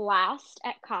 Q-tips last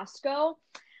at Costco?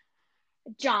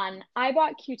 John, I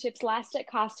bought Q-tips last at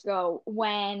Costco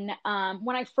when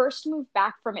I first moved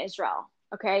back from Israel.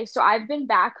 Okay, so I've been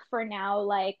back for now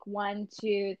like one,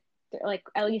 two, like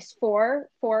at least 4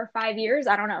 or 5 years.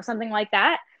 I don't know, something like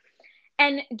that.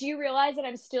 And do you realize that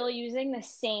I'm still using the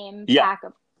same Yeah, pack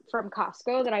of from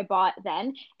Costco that I bought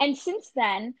then? And since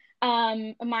then,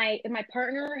 my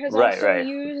partner has right, also right.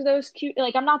 used those cute.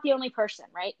 Like I'm not the only person,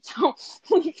 right? So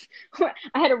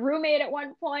I had a roommate at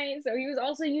one point, so he was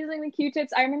also using the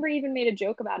Q-tips. I remember he even made a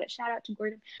joke about it. Shout out to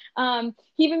Gordon.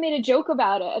 He even made a joke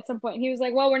about it at some point. He was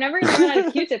like, "Well, we're never gonna run out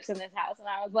of Q-tips in this house," and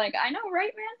I was like, "I know,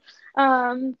 right,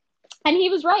 man?" And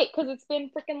he was right because it's been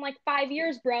freaking like 5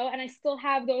 years, bro, and I still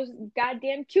have those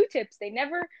goddamn Q-tips. They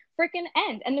never freaking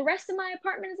end. And the rest of my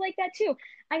apartment is like that too.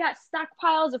 I got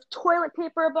stockpiles of toilet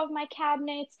paper above my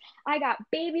cabinets. I got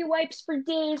baby wipes for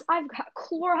days. I've got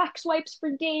Clorox wipes for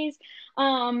days.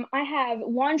 I have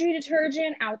laundry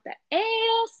detergent out the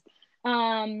ass.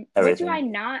 What do I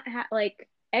Everything. not have? Like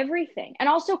everything. And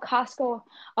also Costco.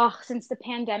 Oh, since the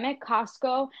pandemic,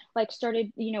 Costco like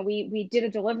started. We did a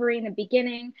delivery in the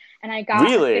beginning, and I got a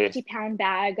Really? 50-pound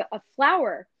bag of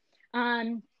flour.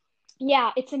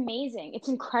 Yeah, it's amazing. It's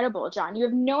incredible, John. You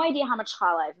have no idea how much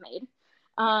challah I've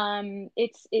made.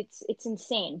 It's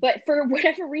insane. But for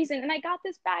whatever reason, and I got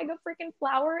this bag of freaking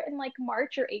flour in like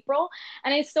March or April,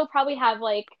 and I still probably have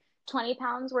like 20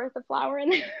 pounds worth of flour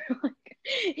in there. Like,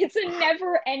 it's a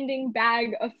never-ending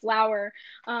bag of flour.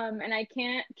 And I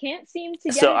can't seem to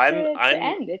get So it I'm to I'm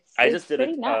end. It's I it's just did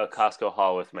pretty a nuts. Costco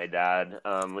haul with my dad,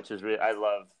 which is really I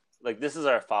love. Like this is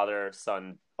our father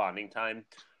son bonding time.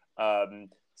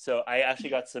 So I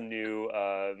actually got some new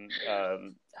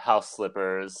house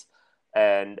slippers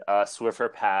and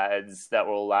Swiffer pads that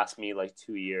will last me like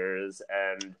 2 years,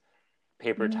 and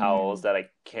paper towels Mm. that I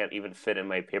can't even fit in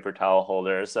my paper towel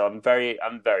holder. So I'm very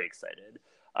excited.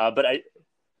 But I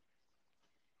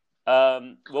well,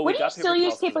 we What do you got still paper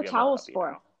use towels because paper we have a towels puppy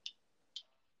for? now.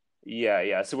 Yeah,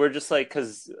 yeah. So we're just like,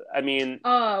 because I mean,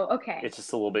 Oh, okay. it's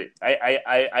just a little bit.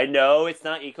 I know it's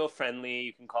not eco-friendly.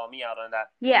 You can call me out on that.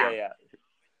 Yeah, Yeah. yeah,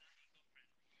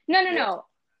 No, no, yeah, no.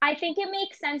 I think it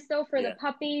makes sense though for the yeah.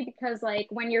 puppy because like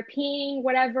when you're peeing,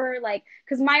 whatever, like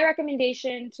because my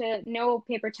recommendation to no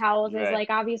paper towels is Right. like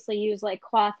obviously use like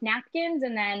cloth napkins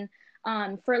and then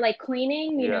for like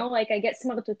cleaning, Yeah. like I get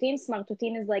smartutin.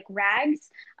 Smartutin is like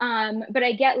rags. But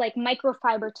I get like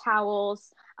microfiber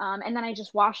towels, and then I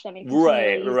just wash them and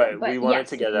Right, continually use them. right. We But wanted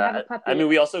to yes, get if you have a that. I puppy, mean,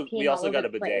 we peeing all also over got the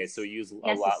a bidet, so place, we use a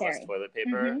lot less necessary. toilet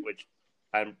paper, Mm-hmm. which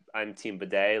I'm team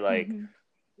bidet. Like,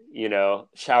 Mm-hmm.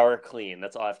 shower clean.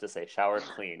 That's all I have to say. Shower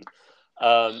clean.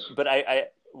 But I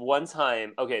one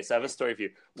time, okay, so I have a story for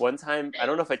you. One time, I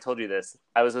don't know if I told you this.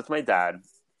 I was with my dad,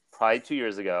 probably 2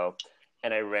 years ago,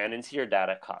 and I ran into your dad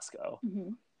at Costco, Mm-hmm.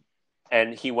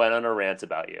 and he went on a rant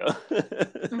about you.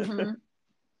 Mm-hmm.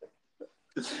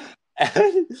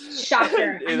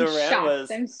 Shocker. And I'm the rant shocked.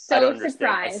 was, I'm I don't so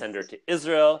understand. I send her surprised. to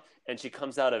Israel, and she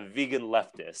comes out a vegan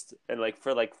leftist, and like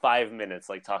for like 5 minutes,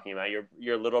 like talking about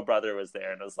your little brother was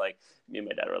there, and I was like, me and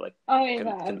my dad were like, Oh my can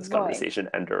God, this boy. conversation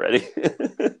end already?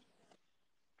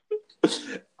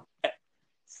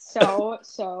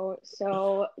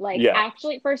 Like, Yeah,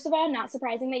 actually, first of all, not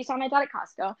surprising that you saw my dad at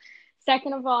Costco.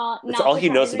 Second of all, that's not all he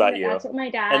knows surprising about that you. that's what my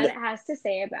dad And has to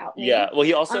say about yeah, me. well,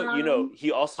 he also, Um,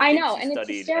 he also I thinks know, you and it's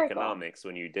studied hysterical. economics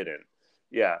when you didn't.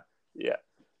 Yeah, yeah.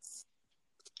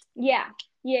 Yeah,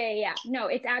 yeah. No,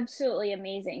 it's absolutely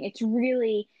amazing. It's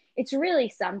really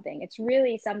something. It's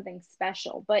really something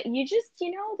special. But you just,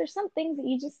 there's some things that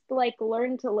you just like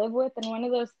learn to live with. And one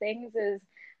of those things is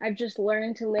I've just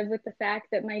learned to live with the fact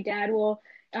that my dad will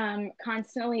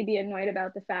constantly be annoyed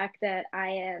about the fact that I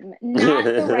am not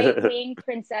the right wing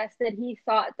princess that he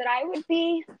thought that I would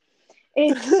be.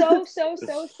 It's so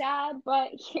sad,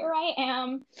 but here I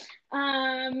am.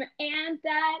 And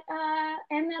that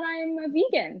I'm a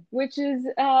vegan, which is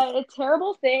a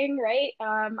terrible thing, right?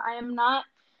 I am not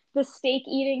the steak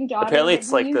eating daughter Apparently, that it's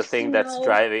he like the used to thing that's know.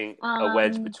 driving a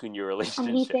wedge Um, between your and he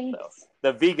relationship, though. thinks,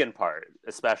 The vegan part,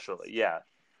 especially. Yeah.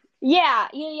 yeah.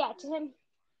 To him,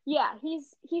 yeah,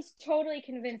 he's totally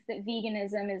convinced that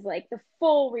veganism is like the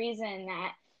full reason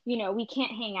that we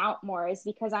can't hang out more is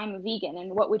because I'm a vegan,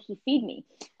 and what would he feed me?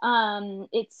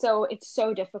 It's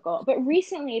so difficult. But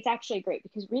recently, it's actually great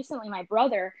because recently my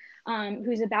brother,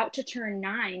 who's about to turn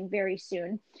 9 very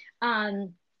soon,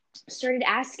 um, started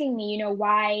asking me,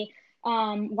 why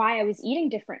I was eating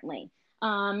differently.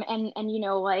 And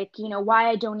why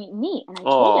I don't eat meat. And I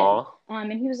told him. Aw.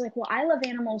 And he was like, well, I love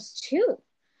animals too.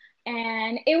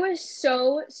 And it was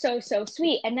so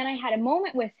sweet. And then I had a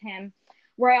moment with him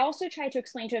where I also tried to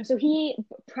explain to him. So he,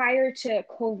 prior to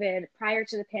COVID, prior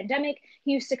to the pandemic,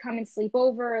 he used to come and sleep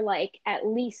over like at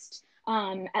least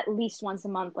once a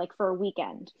month, like for a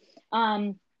weekend.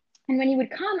 And when he would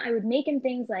come, I would make him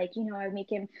things like, I would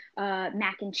make him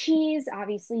mac and cheese,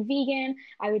 obviously vegan.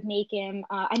 I made him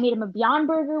a Beyond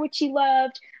Burger, which he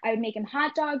loved. I would make him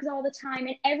hot dogs all the time.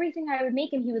 And everything I would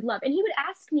make him, he would love. And he would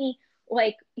ask me,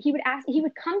 like, he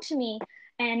would come to me,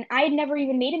 and I had never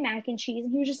even made him mac and cheese.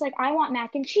 And he was just like, I want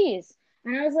mac and cheese.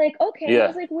 And I was like, okay. I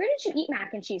was Yeah. like, where did you eat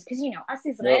mac and cheese? Because, us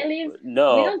No, Israelis, we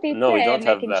no, don't eat no, we don't mac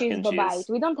have and mac cheese and b'bayit. cheese.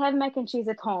 We don't have mac and cheese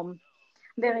at home.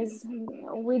 There is,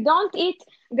 we don't eat,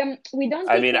 we don't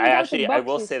I eat mean, things out of I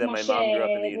will say boxes, that my mom grew up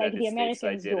in the like United the States, so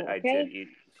Americans do, I did okay? eat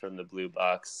from the blue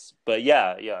box. But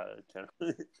yeah, yeah,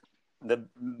 the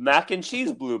mac and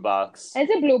cheese blue box. As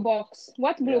a blue box.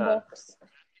 What blue Yeah, box?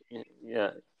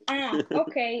 yeah. Ah,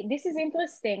 okay. This is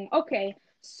interesting. Okay.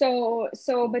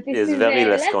 But this It's is very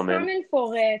less less common. common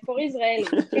for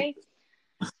Israelis, okay?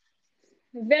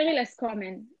 Very less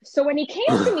common. So when he came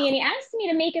to me and he asked me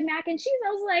to make a mac and cheese, I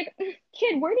was like,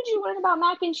 "Kid, where did you learn about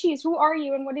mac and cheese? Who are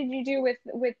you, and what did you do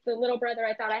with the little brother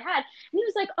I thought I had?" And he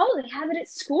was like, "Oh, they have it at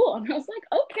school." And I was like,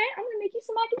 "Okay, I'm gonna make you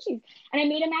some mac and cheese." And I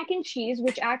made a mac and cheese,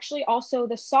 which actually also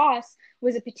the sauce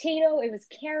was a potato, it was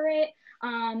carrot,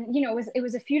 it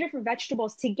was a few different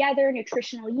vegetables together,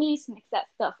 nutritional yeast, mix that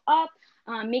stuff up,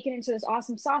 make it into this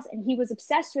awesome sauce. And he was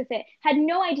obsessed with it, had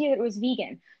no idea that it was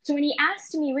vegan. So when he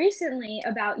asked me recently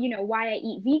about, why I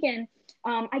eat vegan,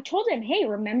 I told him, hey,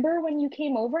 remember when you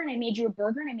came over and I made you a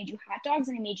burger and I made you hot dogs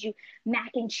and I made you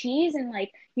mac and cheese and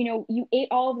like, you ate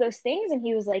all of those things? And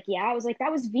he was like, yeah. I was like,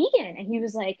 that was vegan. And he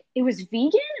was like, it was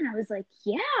vegan? And I was like,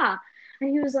 yeah. And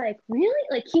he was like, really?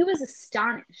 Like he was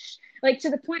astonished. Like to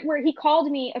the point where he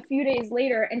called me a few days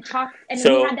later and talked, and we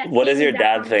So, had that what does same your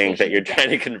exact dad think that conversation you're trying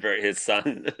again. to convert his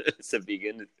son to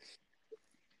vegan?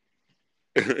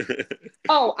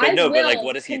 Oh, But I no, but like, what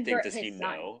will does he think? convert Does he his son.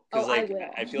 know? Oh, Because I like,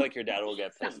 I feel will. like your dad will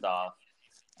get pissed Some. off.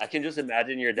 I can just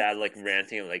imagine your dad like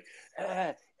ranting, like,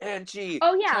 Angie,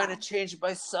 Oh trying to yeah. change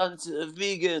my son to a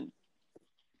vegan.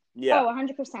 Yeah, Oh,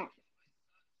 100%.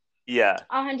 yeah.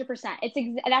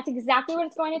 100%. That's exactly what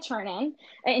it's going to turn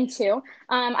into.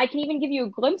 I can even give you a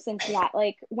glimpse into that.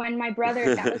 Like when my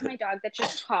brother, that was my dog that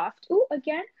just coughed. Ooh,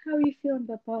 again, how are you feeling,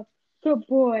 Papa? Good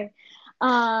boy.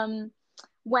 Um,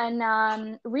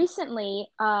 when recently,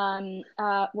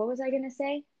 what was I gonna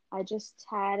say? I just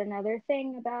had another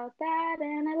thing about that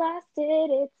and I lost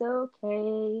it. It's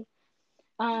okay.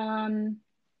 Um,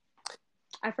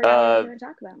 I forgot what I was Uh, going to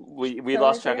talk about. we Totally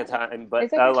lost track of forgot. time, but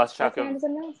It's I okay. lost track Let's go of on to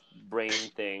something else. brain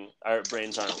thing. Our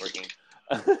brains aren't working.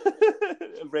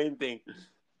 Brain thing.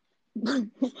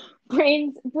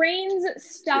 Brains Yeah.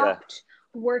 stopped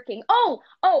working.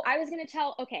 I was gonna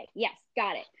tell. Okay, yes,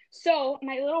 got it. So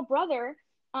my little brother,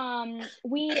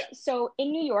 we so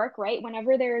in New York, right?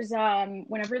 Whenever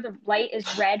the light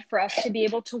is red for us to be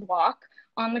able to walk,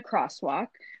 on the crosswalk.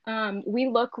 We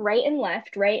look right and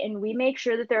left, right, and we make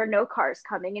sure that there are no cars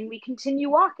coming, and we continue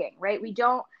walking, right? We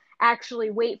don't actually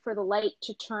wait for the light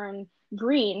to turn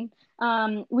green.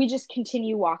 We just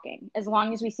continue walking as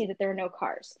long as we see that there are no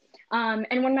cars.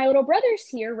 And when my little brother's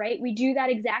here, right, we do that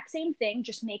exact same thing.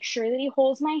 Just make sure that he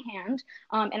holds my hand,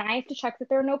 and I have to check that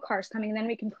there are no cars coming, and then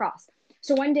we can cross.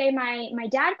 So one day, my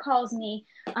dad calls me,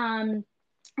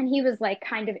 and he was like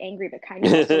kind of angry, but kind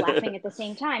of also laughing at the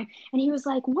same time. And he was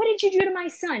like, "What did you do to my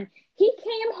son?" He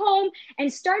came home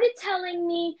and started telling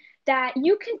me that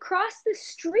you can cross the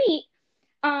street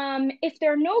if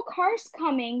there are no cars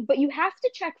coming, but you have to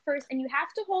check first and you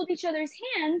have to hold each other's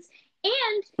hands,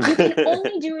 and you can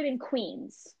only do it in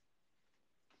Queens.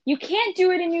 You can't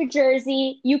do it in New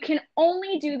Jersey. You can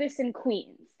only do this in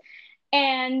Queens.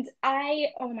 And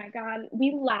oh my God,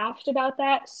 we laughed about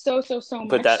that so Put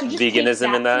much. that So just take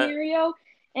veganism in that that. scenario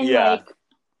and Yeah.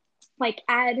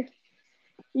 add,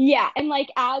 yeah, and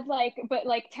add but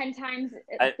 10 times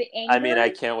I the I mean, I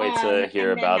anger. can't wait to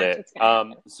hear And then about that's it. what's gonna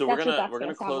happen. So That's what we're that's gonna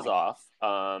gonna sound close like.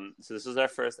 off. So this is our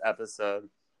first episode.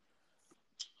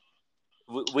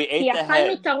 We כי ate the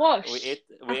אכלנו head. את הראש. We ate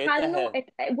the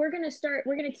head. We're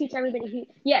gonna teach everybody.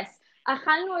 Yes,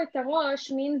 אכלנו את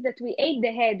הראש means that we ate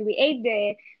the head. We ate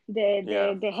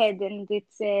Yeah, the head, and we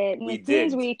it means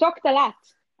digged. we talked a lot.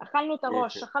 אכלנו את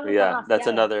הראש, אכלנו את Yeah, הראש, that's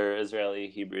יאללה. another Israeli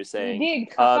Hebrew We saying.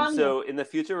 digged, חפרנו. So in the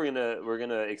future, we're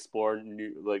gonna explore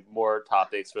more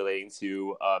topics relating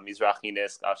to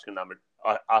Mizrahi-ness,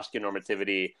 Ashken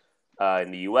normativity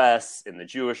in the U.S., in the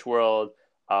Jewish world,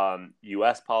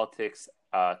 U.S. politics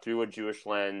through a Jewish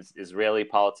lens, Israeli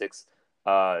politics,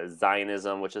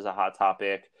 Zionism, which is a hot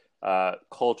topic,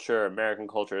 culture, American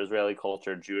culture, Israeli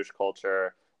culture, Jewish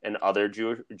culture, and other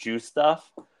Jew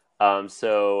stuff.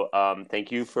 Thank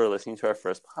you for listening to our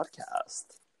first podcast.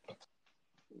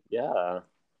 Yeah.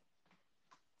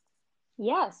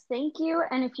 Yes, thank you.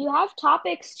 And if you have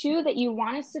topics too that you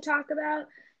want us to talk about,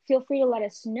 feel free to let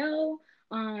us know.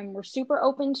 We're super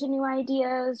open to new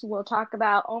ideas. We'll talk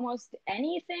about almost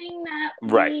anything that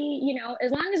Right.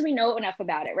 as long as we know enough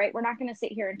about it, right? We're not going to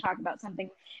sit here and talk about something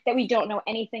that we don't know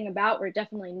anything about. We're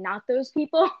definitely not those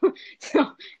people.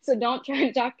 So don't try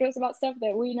to talk to us about stuff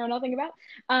that we know nothing about.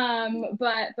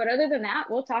 But other than that,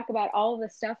 we'll talk about all of the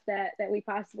stuff that we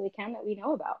possibly can that we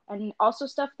know about, and also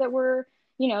stuff that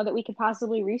that we could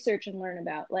possibly research and learn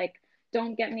about. Like,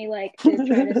 don't get me to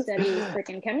try to study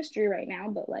freaking chemistry right now,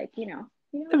 but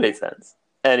It makes sense.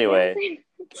 Anyway,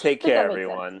 take but care, that makes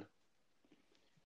sense. everyone.